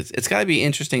interesting. And it's got to be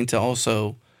interesting to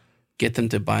also get them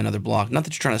to buy another block. Not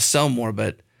that you're trying to sell more,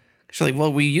 but you're like,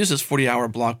 well, we use this 40-hour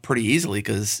block pretty easily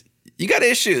because you got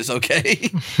issues, okay?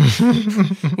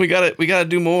 we got to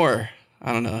do more.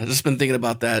 I don't know. I've just been thinking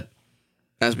about that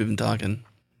as we've been talking,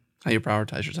 how you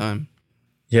prioritize your time.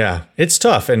 Yeah, it's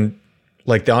tough. And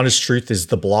like the honest truth is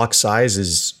the block size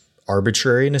is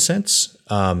arbitrary in a sense.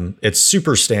 It's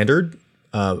super standard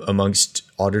amongst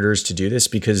auditors to do this,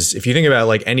 because if you think about it,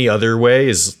 like any other way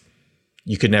is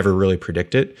you could never really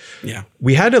predict it. Yeah.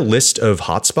 We had a list of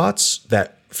hotspots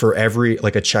that for every,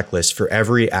 like a checklist for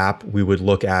every app, we would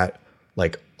look at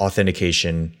like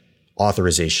authentication,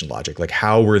 authorization logic, like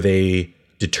how were they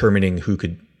determining who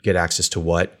could get access to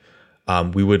what?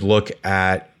 We would look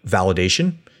at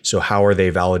validation. So how are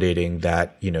they validating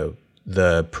that,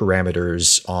 the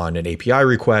parameters on an API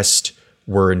request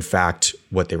were in fact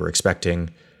what they were expecting?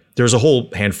 There's a whole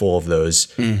handful of those.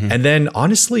 Mm-hmm. And then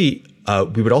honestly,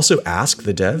 we would also ask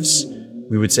the devs,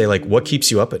 we would say like, what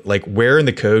keeps you up at, like where in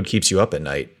the code keeps you up at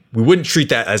night? We wouldn't treat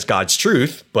that as God's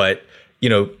truth, but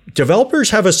developers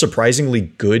have a surprisingly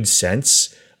good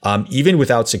sense, even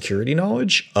without security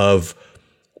knowledge, of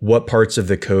what parts of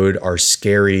the code are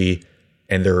scary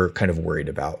and they're kind of worried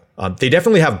about. They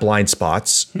definitely have blind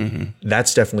spots. Mm-hmm.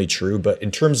 That's definitely true. But in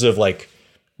terms of like,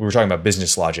 we were talking about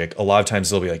business logic, a lot of times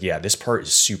they'll be like, yeah, this part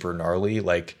is super gnarly.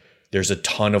 Like there's a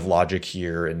ton of logic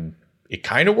here and it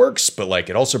kind of works, but like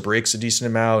it also breaks a decent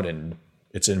amount and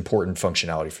it's an important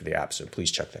functionality for the app. So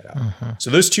please check that out. Mm-hmm. So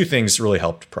those two things really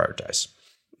helped prioritize.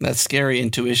 That scary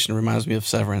intuition reminds me of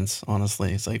Severance,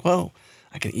 honestly. It's like, well,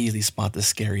 I can easily spot the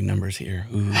scary numbers here.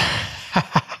 Ooh.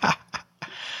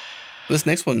 This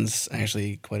next one's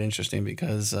actually quite interesting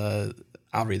because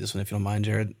I'll read this one if you don't mind,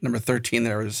 Jared. Number 13,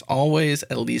 there is always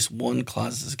at least one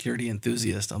closet security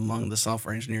enthusiast among the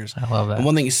software engineers. I love that. And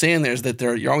one thing you say in there is that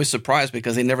you're always surprised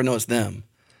because they never know it's them.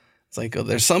 It's like, oh,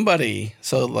 there's somebody.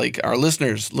 So like our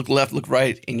listeners, look left, look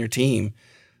right in your team.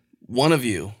 One of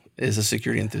you is a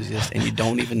security enthusiast and you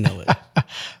don't even know it.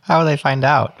 How would they find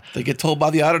out? They get told by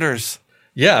the auditors.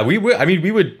 Yeah, we would. I mean,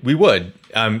 we would.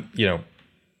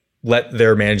 Let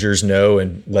their managers know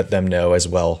and let them know as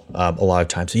well a lot of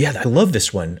times. So yeah, I love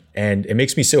this one. And it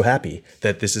makes me so happy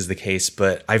that this is the case.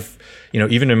 But I've,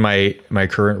 even in my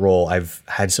current role, I've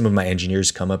had some of my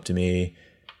engineers come up to me,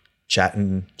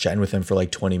 chatting with them for like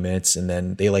 20 minutes. And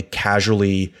then they like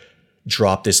casually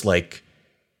drop this like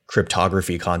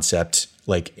cryptography concept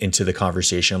like into the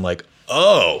conversation. I'm like,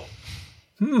 oh,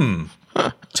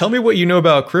 tell me what you know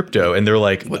about crypto. And they're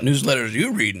like, what newsletters are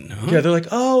you reading? Huh? Yeah, they're like,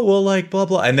 oh, well, like blah,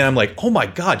 blah. And then I'm like, oh my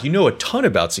God, you know a ton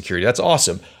about security. That's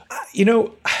awesome.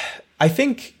 I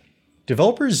think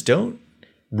developers don't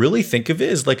really think of it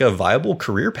as like a viable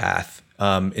career path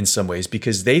in some ways,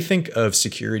 because they think of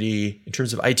security in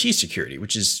terms of IT security,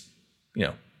 which is,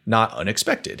 not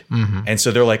unexpected. Mm-hmm. And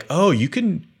so they're like, oh, you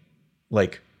can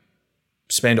like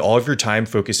spend all of your time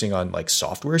focusing on like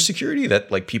software security, that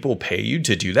like people pay you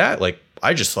to do that. Like,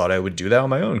 I just thought I would do that on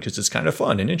my own because it's kind of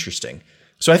fun and interesting.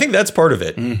 So I think that's part of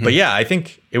it. Mm-hmm. But yeah, I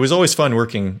think it was always fun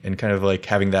working and kind of like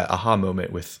having that aha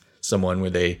moment with someone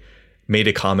where they made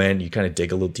a comment, you kind of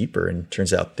dig a little deeper, and it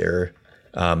turns out they're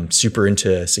super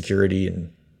into security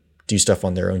and do stuff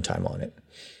on their own time on it.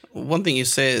 One thing you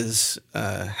say is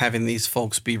having these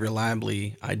folks be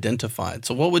reliably identified.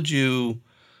 So what would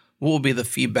be the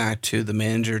feedback to the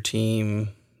manager, team,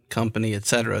 company, et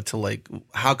cetera, to like,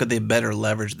 how could they better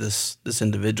leverage this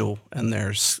individual and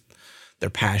their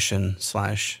passion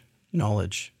 /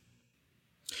 knowledge?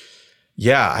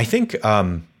 Yeah, I think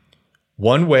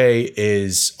one way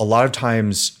is a lot of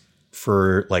times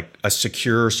for like a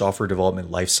secure software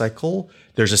development lifecycle,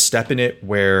 there's a step in it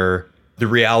where the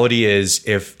reality is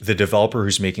if the developer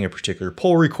who's making a particular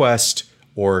pull request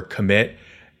or commit,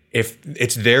 if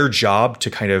it's their job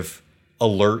to kind of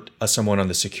alert someone on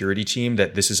the security team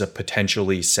that this is a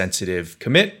potentially sensitive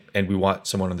commit and we want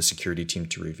someone on the security team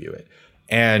to review it.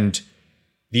 And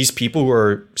these people who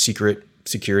are secret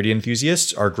security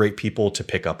enthusiasts are great people to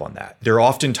pick up on that. They're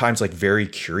oftentimes like very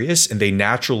curious, and they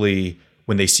naturally,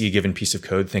 when they see a given piece of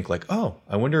code, think like, oh,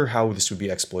 I wonder how this would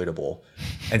be exploitable.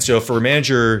 And so for a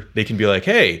manager, they can be like,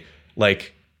 hey,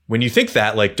 like when you think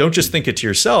that, like, don't just think it to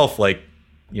yourself, like,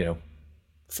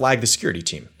 flag the security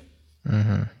team.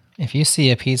 Mm-hmm. If you see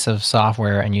a piece of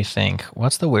software and you think,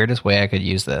 what's the weirdest way I could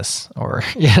use this? Or,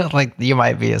 like you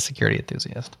might be a security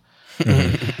enthusiast.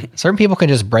 Certain people can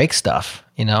just break stuff,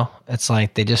 It's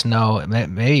like they just know,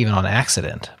 maybe even on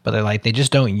accident, but they're like, they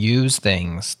just don't use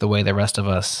things the way the rest of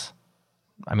us.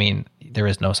 I mean, there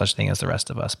is no such thing as the rest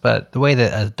of us, but the way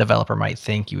that a developer might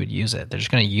think you would use it, they're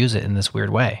just going to use it in this weird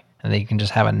way. And they can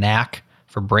just have a knack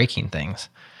for breaking things.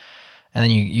 And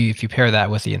then if you pair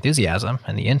that with the enthusiasm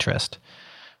and the interest,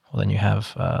 well, then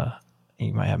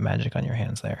you might have magic on your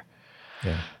hands there.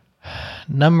 Yeah.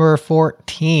 Number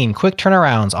 14, quick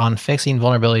turnarounds on fixing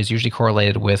vulnerabilities usually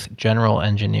correlated with general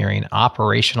engineering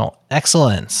operational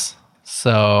excellence.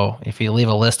 So if you leave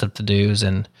a list of to-dos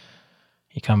and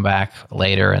you come back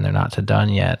later and they're not done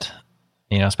yet,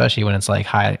 especially when it's like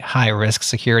high risk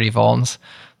security vulns,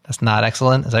 that's not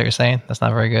excellent. Is that what you're saying? That's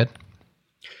not very good?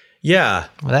 Yeah.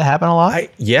 Would that happen a lot?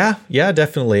 Yeah,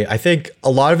 definitely. I think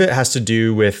a lot of it has to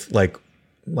do with like,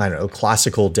 I don't know,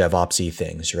 classical DevOps-y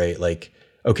things, right? Like,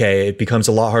 okay, it becomes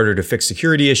a lot harder to fix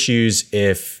security issues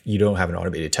if you don't have an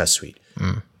automated test suite.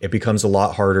 It becomes a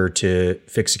lot harder to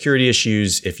fix security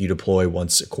issues if you deploy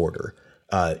once a quarter.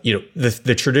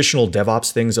 The traditional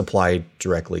DevOps things apply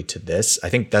directly to this. I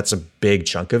think that's a big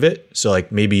chunk of it. So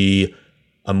like maybe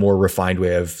a more refined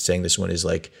way of saying this one is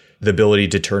like the ability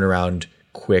to turn around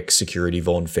quick security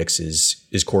vuln fixes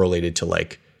is correlated to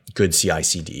like good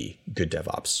CI/CD, good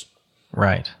DevOps.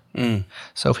 Right.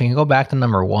 So if we can go back to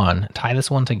number 1, tie this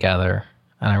one together,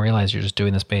 and I realize you're just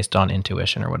doing this based on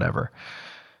intuition or whatever.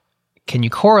 Can you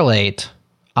correlate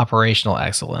operational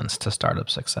excellence to startup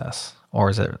success, or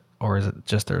is it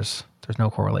just there's no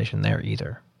correlation there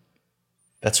either?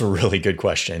 That's a really good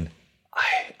question.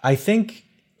 I think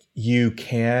you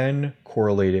can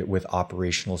correlate it with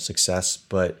operational success,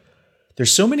 but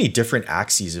there's so many different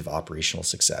axes of operational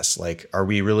success. Like, are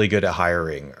we really good at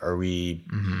hiring? Are we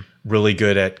really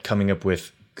good at coming up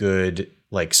with good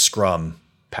like Scrum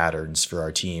patterns for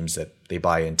our teams that they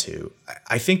buy into?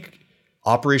 I think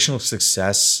operational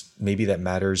success, maybe that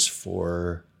matters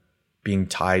for being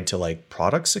tied to like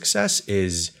product success,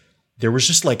 is there was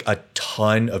just like a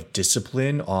ton of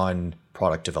discipline on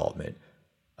product development.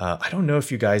 I don't know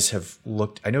if you guys have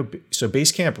looked. I know so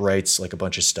Basecamp writes like a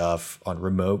bunch of stuff on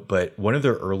remote, but one of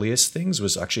their earliest things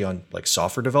was actually on like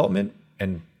software development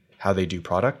and how they do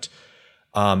product.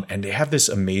 And they have this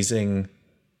amazing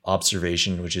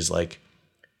observation, which is like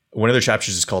one of their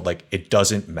chapters is called like it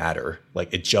doesn't matter,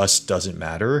 like it just doesn't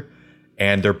matter.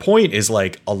 And their point is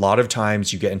like a lot of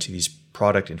times you get into these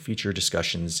product and feature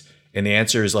discussions, and the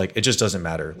answer is like it just doesn't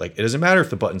matter. Like it doesn't matter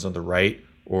if the button's on the right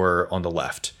or on the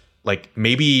left. Like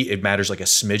maybe it matters like a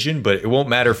smidgen, but it won't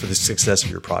matter for the success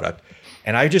of your product.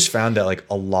 And I just found that like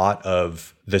a lot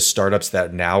of the startups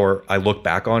that now I look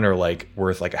back on are like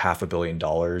worth like $500 million.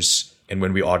 And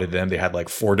when we audited them, they had like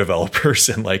 4 developers.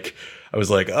 And like, I was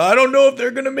like, I don't know if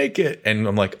they're going to make it. And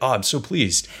I'm like, oh, I'm so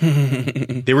pleased.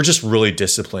 They were just really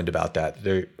disciplined about that.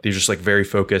 They're just like very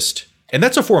focused. And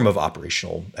that's a form of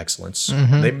operational excellence.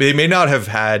 Mm-hmm. They may not have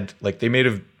had, like they may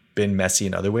have been messy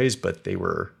in other ways, but they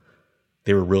were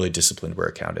really disciplined where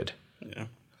it counted. Yeah.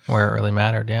 Where it really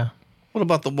mattered, yeah. What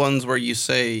about the ones where you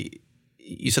said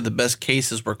the best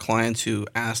cases were clients who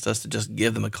asked us to just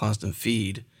give them a constant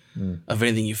feed of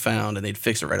anything you found and they'd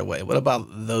fix it right away? What about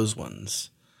those ones?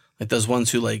 Like those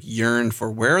ones who like yearn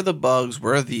for where are the bugs,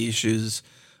 where are the issues?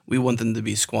 We want them to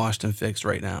be squashed and fixed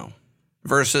right now.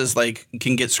 Versus like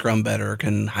can get Scrum better,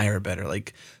 can hire better.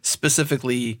 Like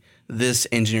specifically this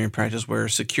engineering practice where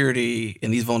security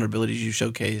and these vulnerabilities you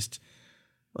showcased,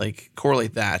 like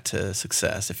correlate that to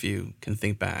success if you can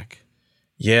think back.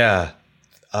 Yeah.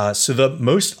 So the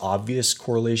most obvious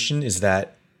correlation is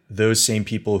that those same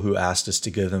people who asked us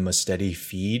to give them a steady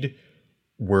feed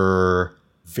were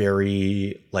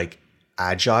very like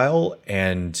agile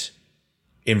and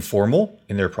informal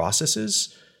in their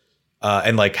processes,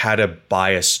 and like had a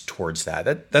bias towards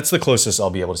that. That's the closest I'll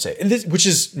be able to say. And this, which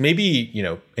is maybe,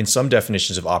 in some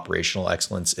definitions of operational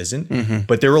excellence isn't,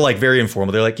 but they were like very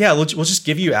informal. They're like, yeah, we'll just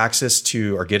give you access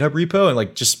to our GitHub repo and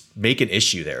like just make an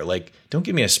issue there. Like, don't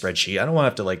give me a spreadsheet. I don't want to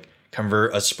have to like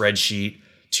convert a spreadsheet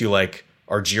to like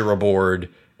our Jira board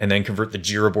and then convert the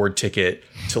Jira board ticket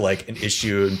to like an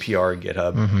issue in PR and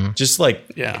GitHub. Just like,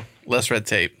 yeah, less red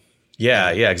tape. Yeah,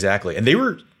 exactly. And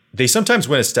they sometimes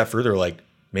went a step further, like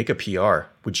make a PR.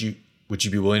 Would you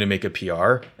be willing to make a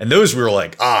PR? And those we were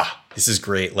like, this is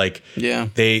great. Like, yeah,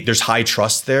 there's high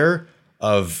trust there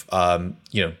of,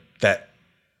 that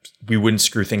we wouldn't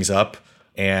screw things up.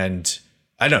 And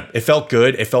I don't know, it felt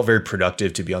good. It felt very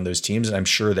productive to be on those teams. And I'm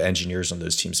sure the engineers on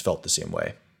those teams felt the same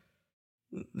way.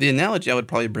 The analogy I would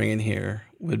probably bring in here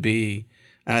would be,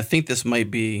 and I think this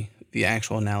might be the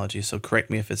actual analogy, so correct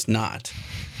me if it's not,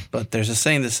 but there's a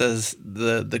saying that says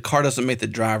the car doesn't make the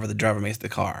driver makes the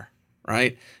car,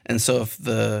 right? And so if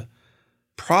the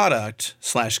product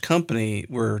 / company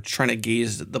were trying to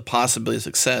gauge the possibility of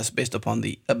success based upon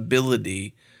the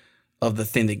ability of the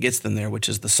thing that gets them there, which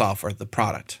is the software, the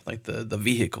product, like the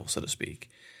vehicle, so to speak.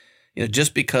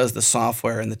 Just because the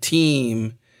software and the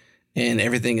team and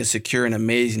everything is secure and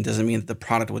amazing doesn't mean that the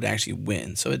product would actually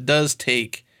win. So it does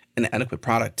take an adequate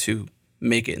product to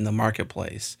make it in the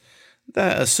marketplace.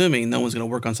 That, assuming no one's going to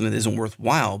work on something that isn't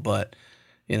worthwhile, but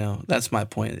that's my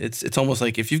point. It's almost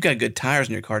like if you've got good tires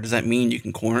in your car, does that mean you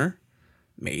can corner?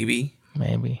 Maybe.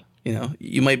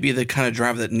 You might be the kind of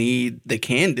driver that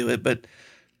can do it, but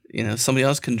somebody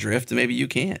else can drift and maybe you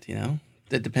can't.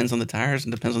 That depends on the tires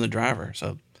and depends on the driver.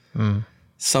 So.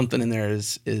 Something in there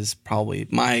is probably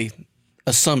my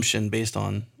assumption based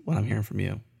on what I'm hearing from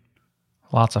you.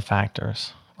 Lots of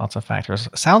factors.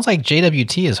 Sounds like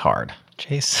JWT is hard.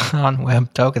 JSON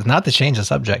Web Tokens. Not to change the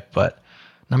subject, but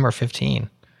number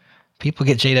 15. People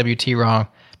get JWT wrong.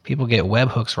 People get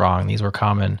webhooks wrong. These were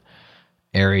common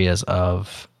areas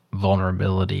of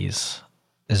vulnerabilities.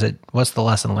 What's the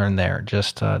lesson learned there?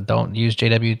 Just don't use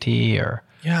JWT or?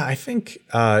 Yeah, I think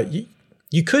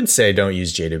you could say don't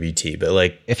use JWT, but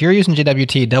like if you're using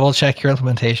JWT, double check your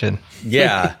implementation.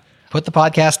 Yeah. Put the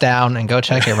podcast down and go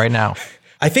check it right now.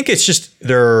 I think it's just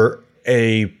they're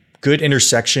a good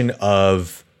intersection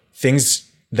of things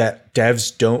that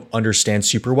devs don't understand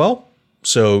super well.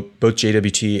 So both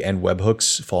JWT and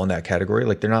webhooks fall in that category.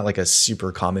 Like they're not like a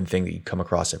super common thing that you come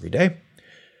across every day.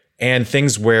 And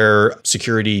things where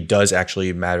security does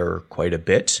actually matter quite a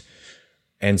bit.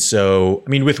 And so, I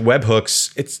mean, with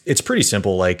webhooks, it's pretty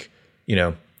simple. Like,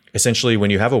 essentially when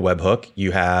you have a webhook,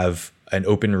 you have an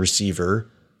open receiver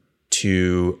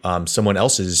to someone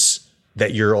else's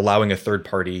that you're allowing a third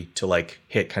party to like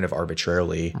hit kind of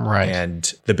arbitrarily. Right.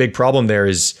 And the big problem there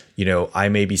is, I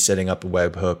may be setting up a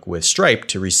webhook with Stripe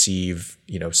to receive,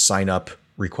 sign up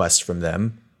requests from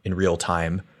them in real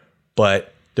time,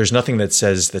 but there's nothing that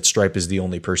says that Stripe is the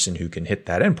only person who can hit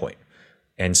that endpoint.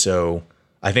 And so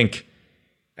I think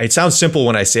it sounds simple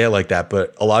when I say it like that,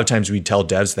 but a lot of times we tell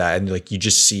devs that, and like you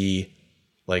just see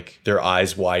like their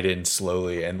eyes widen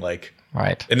slowly, and like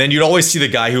right. And then you'd always see the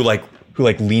guy who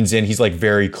leans in. He's like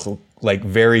very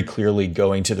clearly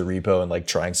going to the repo and like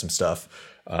trying some stuff.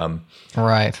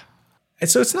 Right. And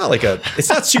so it's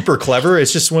not super clever.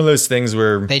 It's just one of those things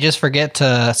where they just forget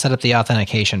to set up the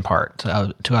authentication part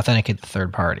to authenticate the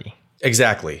third party.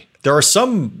 Exactly. There are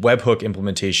some webhook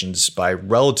implementations by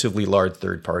relatively large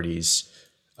third parties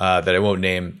that I won't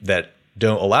name that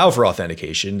don't allow for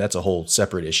authentication. That's a whole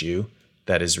separate issue.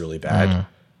 That is really bad.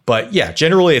 But yeah,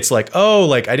 generally it's like, oh,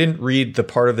 like I didn't read the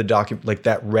part of the document, like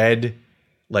that red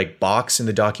like box in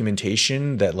the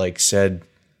documentation that like said,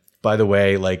 by the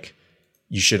way, like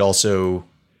you should also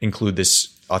include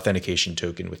this authentication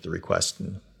token with the request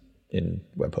in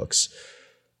webhooks.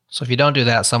 So if you don't do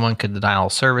that, someone could denial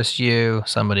service you.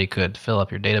 Somebody could fill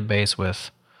up your database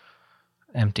with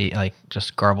empty, like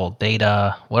just garbled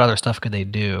data. What other stuff could they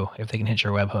do if they can hit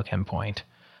your webhook endpoint?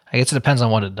 I guess it depends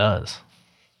on what it does.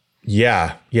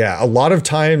 Yeah. A lot of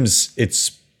times it's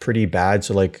pretty bad.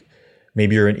 So like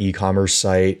maybe you're an e-commerce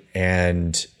site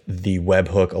and the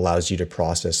webhook allows you to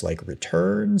process like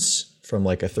returns from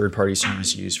like a third-party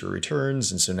service used for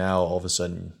returns. And so now all of a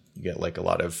sudden you get like a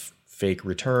lot of fake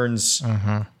returns.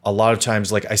 A lot of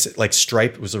times, like I said, like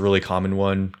Stripe was a really common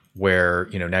one where,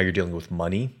 you know, now you're dealing with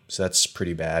money. So that's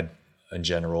pretty bad in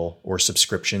general, or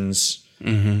subscriptions.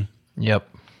 Yep.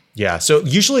 Yeah. So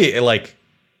usually it like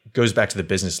goes back to the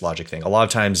business logic thing. A lot of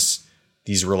times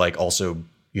these were like also,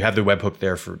 you have the webhook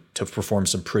there to perform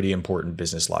some pretty important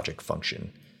business logic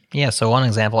function. Yeah. So one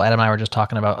example, Ed and I were just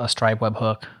talking about a Stripe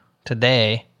webhook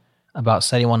today about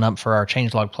setting one up for our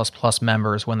Changelog++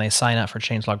 members. When they sign up for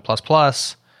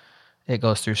Changelog++, it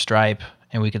goes through Stripe,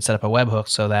 and we could set up a webhook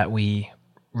so that we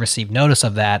receive notice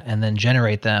of that and then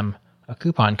generate them a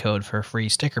coupon code for a free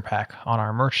sticker pack on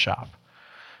our merch shop.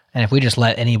 And if we just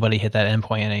let anybody hit that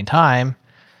endpoint at any time,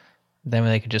 then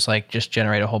they could just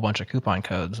generate a whole bunch of coupon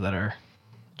codes that are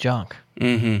junk,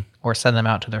 or send them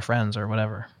out to their friends or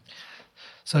whatever.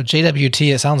 So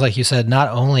JWT, it sounds like you said not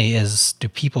only do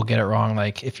people get it wrong,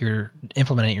 like if you're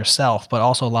implementing it yourself, but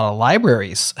also a lot of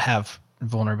libraries have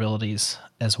vulnerabilities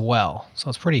as well. So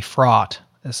it's pretty fraught,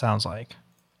 it sounds like.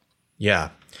 Yeah.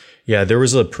 There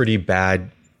was a pretty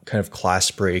bad kind of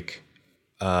class break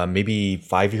maybe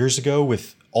 5 years ago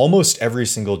with almost every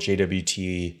single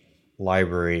JWT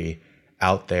library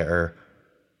out there,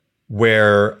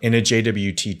 where in a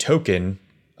JWT token,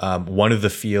 one of the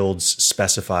fields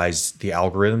specifies the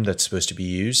algorithm that's supposed to be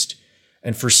used.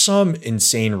 And for some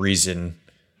insane reason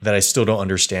that I still don't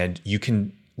understand, you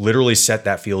can literally set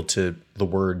that field to the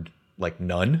word like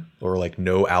none or like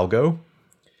no algo.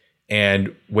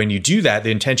 And when you do that, the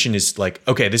intention is like,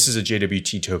 okay, this is a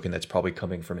JWT token that's probably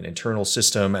coming from an internal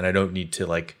system, and I don't need to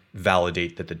like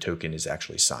validate that the token is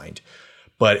actually signed.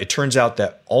 But it turns out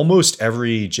that almost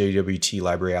every JWT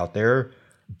library out there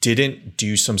didn't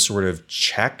do some sort of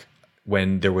check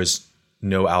when there was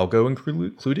no algo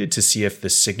included to see if the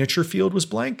signature field was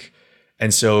blank.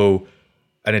 And so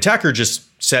an attacker just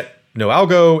set no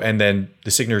algo, and then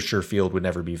the signature field would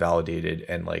never be validated,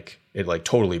 and like it like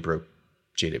totally broke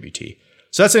JWT.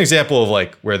 So that's an example of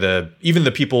like where even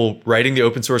the people writing the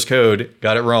open source code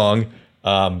got it wrong.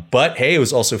 But hey, it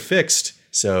was also fixed.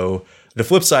 So the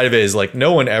flip side of it is like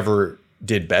no one ever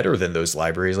did better than those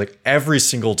libraries. Like every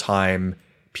single time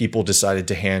people decided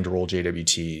to hand roll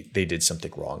JWT, they did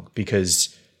something wrong,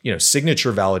 because, you know,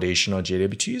 signature validation on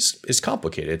JWT is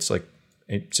complicated.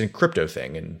 It's a crypto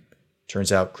thing, and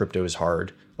turns out crypto is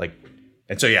hard.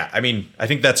 And so, yeah, I mean, I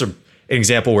think that's an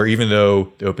example where even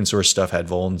though the open source stuff had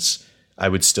vulns, I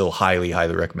would still highly,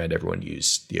 highly recommend everyone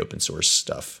use the open source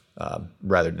stuff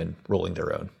rather than rolling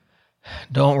their own.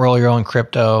 Don't roll your own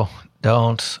crypto.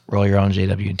 Don't roll your own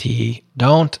JWT.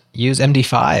 Don't use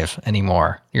MD5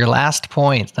 anymore. Your last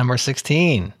point, number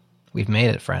 16. We've made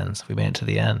it, friends. We made it to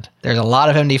the end. There's a lot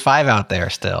of MD5 out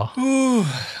there still. Ooh,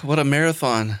 what a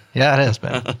marathon. Yeah, it has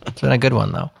been. It's been a good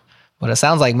one, though. But it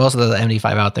sounds like most of the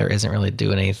MD5 out there isn't really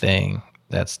doing anything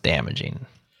that's damaging.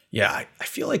 Yeah, I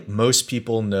feel like most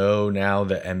people know now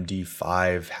that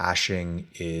MD5 hashing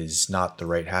is not the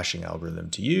right hashing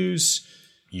algorithm to use.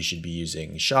 You should be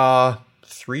using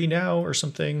SHA-3 now or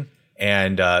something.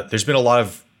 And there's been a lot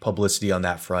of publicity on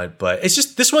that front, but it's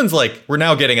just, this one's like, we're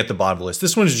now getting at the bottom of the list.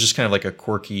 This one is just kind of like a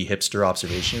quirky hipster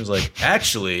observation. It was like,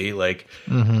 actually, like,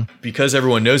 because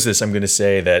everyone knows this, I'm going to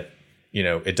say that, you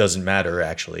know, it doesn't matter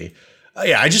actually.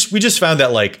 We just found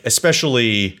that, like,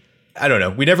 especially I don't know.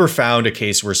 We never found a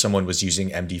case where someone was using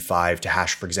MD5 to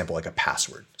hash, for example, like a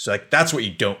password. So like that's what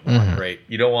you don't want, right?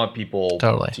 You don't want people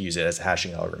to use it as a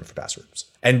hashing algorithm for passwords.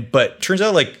 But turns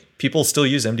out like people still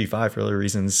use MD5 for other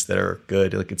reasons that are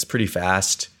good. Like it's pretty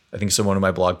fast. I think someone on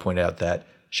my blog pointed out that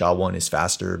SHA-1 is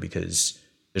faster because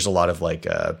there's a lot of like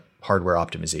hardware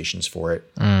optimizations for it.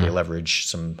 They leverage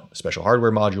some special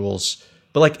hardware modules,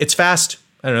 but like it's fast.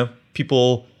 I don't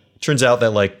know. Turns out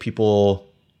that like people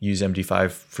use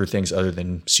MD5 for things other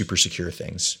than super secure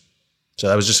things. So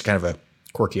that was just kind of a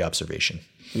quirky observation.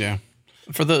 Yeah.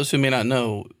 For those who may not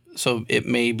know, so it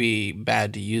may be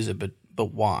bad to use it, but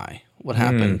why? What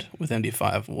happened with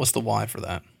MD5? What's the why for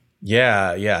that?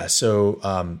 Yeah.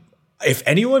 So if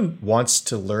anyone wants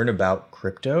to learn about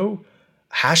crypto,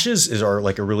 hashes are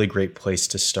like a really great place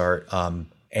to start.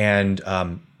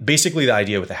 Basically the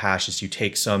idea with a hash is you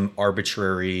take some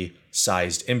arbitrary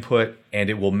sized input and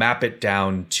it will map it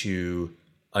down to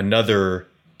another,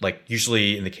 like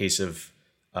usually in the case of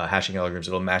hashing algorithms,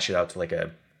 it'll match it out to like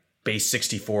a base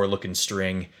 64 looking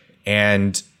string.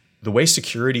 And the way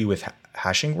security with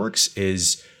hashing works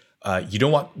is you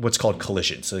don't want what's called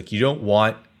collision. So like you don't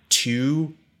want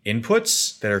two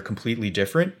inputs that are completely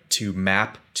different to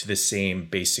map to the same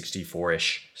base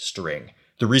 64-ish string.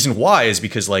 The reason why is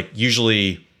because like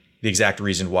usually the exact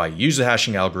reason why you use the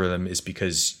hashing algorithm is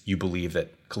because you believe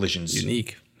that collisions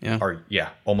are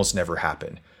almost never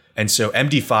happen. And so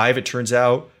MD5, it turns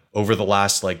out over the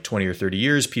last like 20 or 30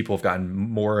 years, people have gotten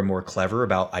more and more clever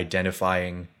about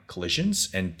identifying collisions,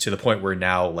 and to the point where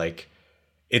now like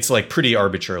it's like pretty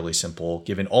arbitrarily simple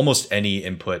given almost any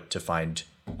input to find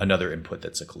another input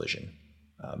that's a collision.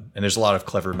 And there's a lot of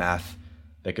clever math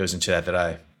that goes into that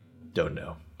I don't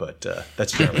know, but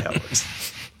that's generally how it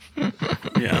works.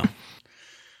 Yeah.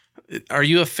 Are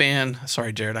you a fan?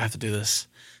 Sorry, Jared, I have to do this.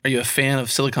 Are you a fan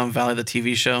of Silicon Valley, the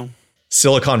TV show?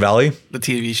 Silicon Valley? The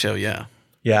TV show, yeah.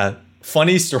 Yeah.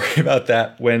 Funny story about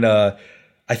that. When I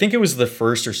think it was the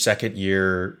first or second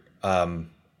year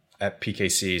at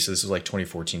PKC, so this was like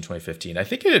 2014, 2015. I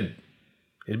think it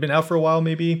had been out for a while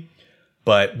maybe,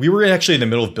 but we were actually in the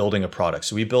middle of building a product.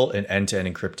 So we built an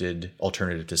end-to-end encrypted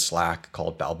alternative to Slack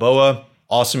called Balboa.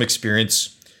 Awesome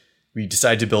experience. We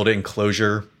decided to build it in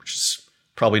Clojure, which is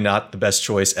probably not the best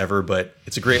choice ever, but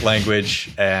it's a great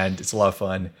language and it's a lot of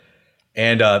fun.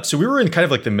 And so we were in kind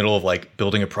of like the middle of like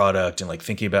building a product and like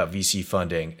thinking about VC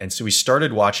funding. And so we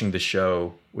started watching the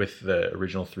show with the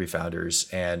original three founders.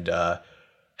 And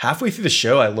halfway through the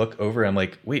show, I look over and I'm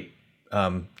like, wait,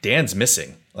 Dan's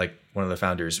missing. Like one of the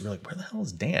founders. We're like, where the hell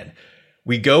is Dan?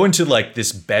 We go into like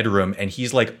this bedroom and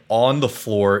he's like on the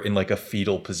floor in like a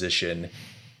fetal position.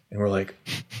 And we're like,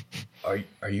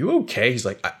 are you okay? He's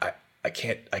like, I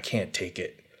can't take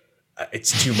it.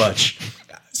 It's too much.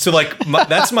 So like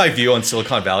that's my view on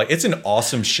Silicon Valley. It's an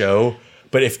awesome show,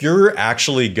 but if you're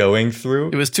actually going through,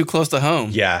 it was too close to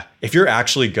home. Yeah, if you're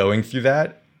actually going through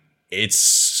that, it's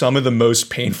some of the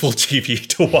most painful TV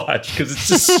to watch because it's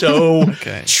just so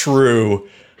true.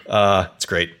 It's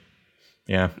great.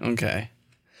 Yeah. Okay.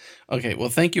 Well,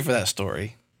 thank you for that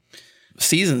story.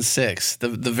 Season 6, the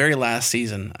very last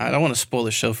season. I don't want to spoil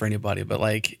the show for anybody, but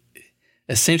like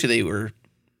essentially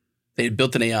they had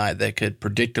built an AI that could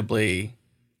predictably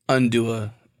undo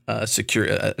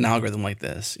an algorithm like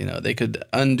this. You know, they could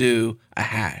undo a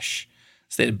hash.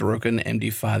 So they had broken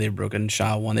MD5, they had broken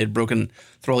SHA-1, they had broken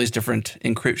through all these different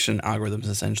encryption algorithms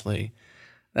essentially.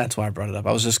 That's why I brought it up.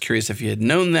 I was just curious if you had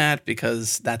known that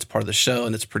because that's part of the show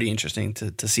and it's pretty interesting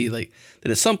to see like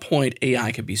that at some point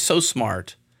AI could be so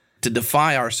smart to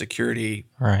defy our security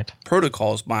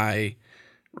protocols by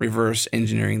reverse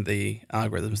engineering the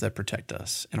algorithms that protect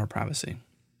us and our privacy.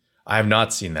 I have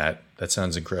not seen that. That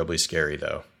sounds incredibly scary,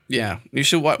 though. Yeah, you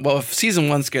should watch. Well, if season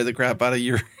 1 scared the crap out of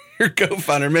your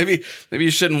co-founder, maybe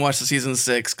you shouldn't watch the season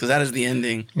 6 because that is the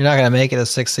ending. You're not going to make it as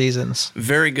 6 seasons.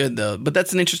 Very good, though. But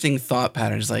that's an interesting thought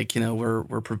pattern. It's like, you know,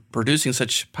 we're producing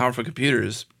such powerful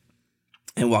computers,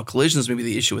 and while collisions may be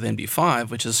the issue with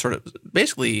MD5, which is sort of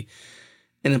basically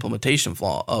an implementation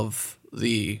flaw of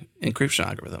the encryption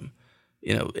algorithm,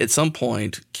 you know, at some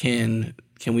point, can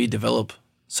we develop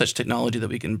such technology that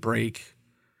we can break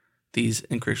these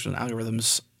encryption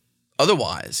algorithms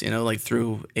otherwise, you know, like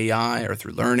through AI or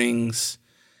through learnings?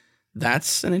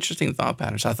 That's an interesting thought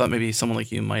pattern. So I thought maybe someone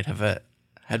like you might have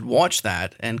had watched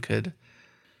that and could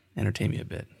entertain me a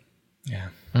bit. Yeah.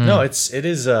 No, it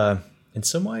is in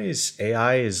some ways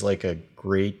AI is like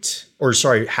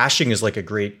hashing is like a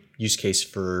great use case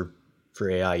for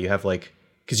AI. You have like,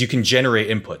 because you can generate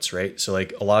inputs, right? So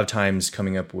like a lot of times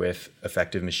coming up with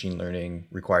effective machine learning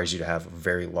requires you to have a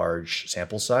very large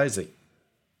sample size that,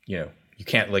 you know, You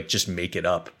can't like just make it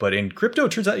up. But in crypto,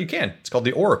 it turns out you can. It's called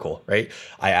the oracle, right?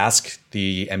 I ask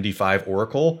the MD5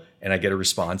 oracle and I get a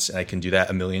response, and I can do that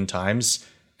 1 million times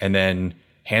and then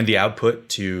hand the output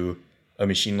to a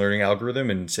machine learning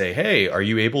algorithm and say, hey, are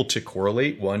you able to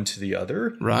correlate one to the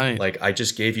other? Right. Like I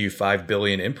just gave you 5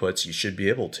 billion inputs. You should be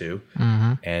able to.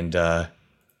 Mm-hmm. And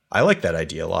I like that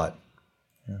idea a lot.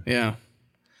 Yeah.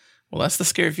 Well, that's the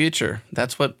scary future.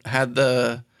 That's what had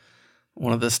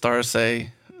one of the stars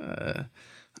say.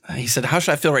 He said, how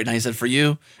should I feel right now? He said, for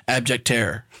you, abject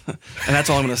terror. And that's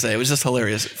all I'm going to say. It was just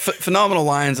hilarious. Phenomenal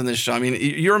lines in this show. I mean,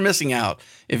 you're missing out.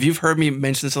 If you've heard me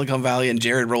mention Silicon Valley and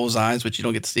Jared rolls eyes, which you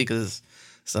don't get to see because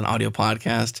it's an audio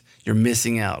podcast, you're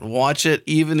missing out. Watch it,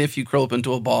 even if you curl up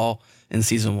into a ball in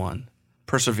season 1.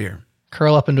 Persevere.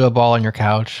 Curl up into a ball on your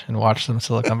couch and watch some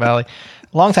Silicon Valley.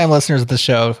 Longtime listeners of the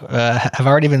show have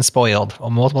already been spoiled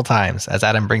multiple times, as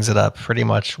Adam brings it up pretty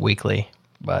much weekly.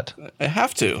 But I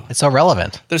have to. It's so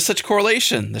relevant. There's such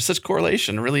correlation.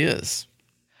 It really is.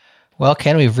 Well,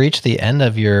 Ken, we've reached the end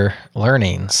of your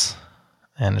learnings,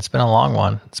 and it's been a long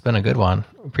one. It's been a good one.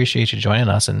 Appreciate you joining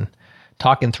us and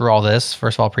talking through all this.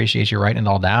 First of all, appreciate you writing it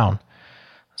all down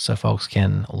so folks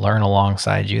can learn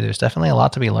alongside you. There's definitely a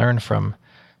lot to be learned from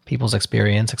people's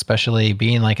experience, especially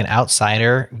being like an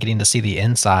outsider, getting to see the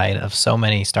inside of so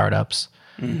many startups.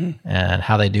 Mm-hmm. And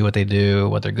how they do, what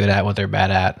they're good at, what they're bad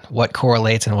at, what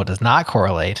correlates and what does not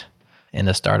correlate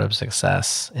into startup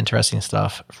success. Interesting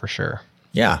stuff for sure.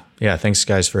 Yeah. Thanks,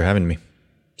 guys, for having me.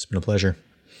 It's been a pleasure.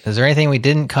 Is there anything we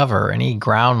didn't cover? Any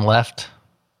ground left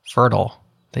fertile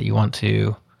that you want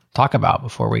to talk about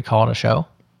before we call it a show?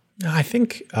 I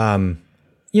think, I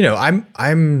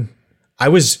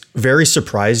was very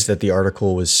surprised that the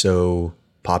article was so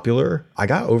popular. I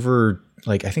got over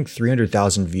I think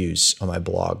 300,000 views on my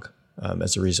blog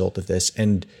as a result of this.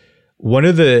 And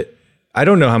I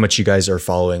don't know how much you guys are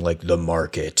following like the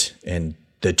market and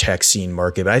the tech scene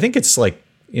market, but I think it's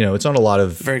it's on a lot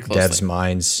of devs'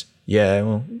 minds.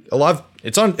 Yeah. Well,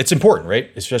 it's important, right?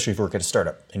 Especially if you work at a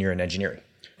startup and you're in engineering.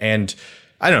 And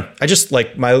I don't know. I just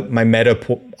like my meta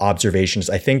observations.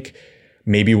 I think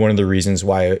maybe one of the reasons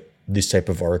why this type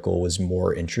of article was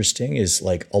more interesting is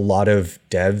like a lot of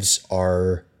devs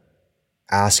are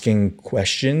asking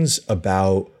questions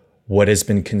about what has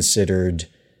been considered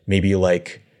maybe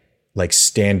like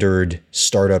standard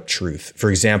startup truth. For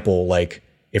example, like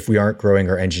if we aren't growing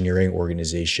our engineering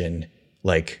organization,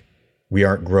 like we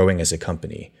aren't growing as a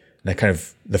company. And that kind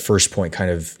of the first point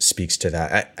kind of speaks to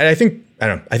that. I think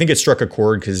it struck a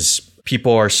chord because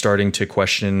people are starting to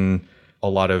question a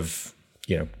lot of,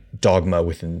 dogma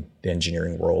within the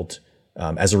engineering world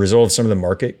as a result of some of the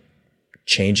market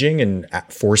changing and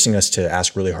forcing us to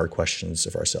ask really hard questions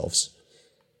of ourselves.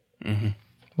 Mm-hmm.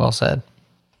 Well said.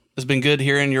 It's been good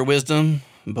hearing your wisdom,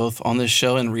 both on this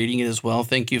show and reading it as well.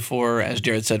 Thank you for, as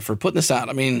Jared said, for putting this out.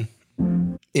 I mean,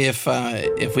 if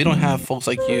we don't have folks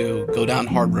like you go down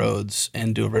hard roads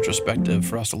and do a retrospective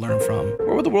for us to learn from,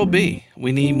 where would the world be?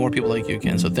 We need more people like you,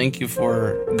 Ken. So thank you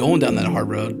for going down that hard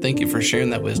road. Thank you for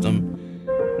sharing that wisdom.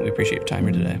 We appreciate your time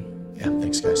here today. Yeah,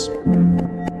 thanks, guys.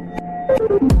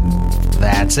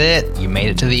 That's it. You made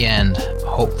it to the end.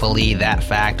 Hopefully that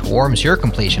fact warms your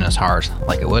completionist heart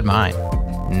like it would mine.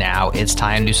 Now it's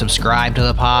time to subscribe to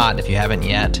the pod. If you haven't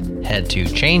yet, head to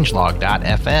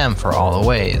changelog.fm for all the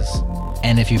ways.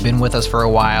 And if you've been with us for a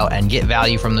while and get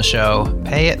value from the show,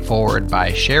 pay it forward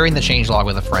by sharing the Changelog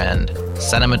with a friend.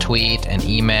 Send them a tweet, an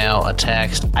email, a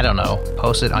text, I don't know,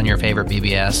 post it on your favorite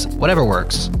BBS, whatever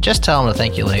works. Just tell them to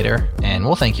thank you later, and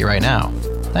we'll thank you right now.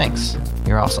 Thanks.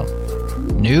 You're awesome.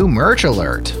 New merch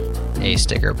alert. A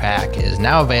sticker pack is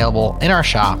now available in our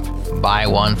shop. Buy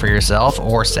one for yourself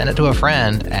or send it to a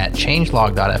friend at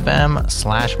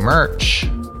changelog.fm/merch.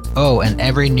 Oh, and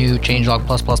every new Changelog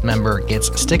Plus member gets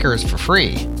stickers for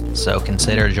free. So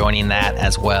consider joining that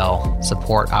as well.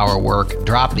 Support our work,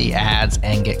 drop the ads,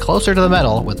 and get closer to the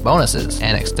metal with bonuses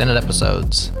and extended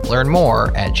episodes. Learn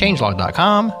more at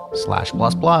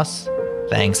changelog.com/plus.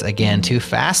 Thanks again to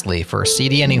Fastly for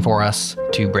CD ending for us,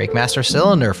 to Breakmaster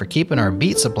Cylinder for keeping our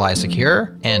beat supply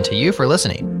secure, and to you for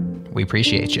listening. We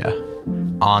appreciate you.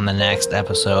 On the next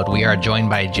episode, we are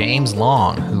joined by James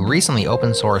Long, who recently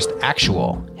open sourced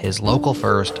Actual, his local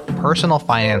first personal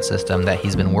finance system that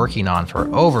he's been working on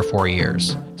for over 4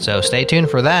 years. So stay tuned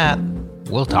for that.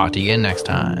 We'll talk to you again next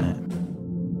time.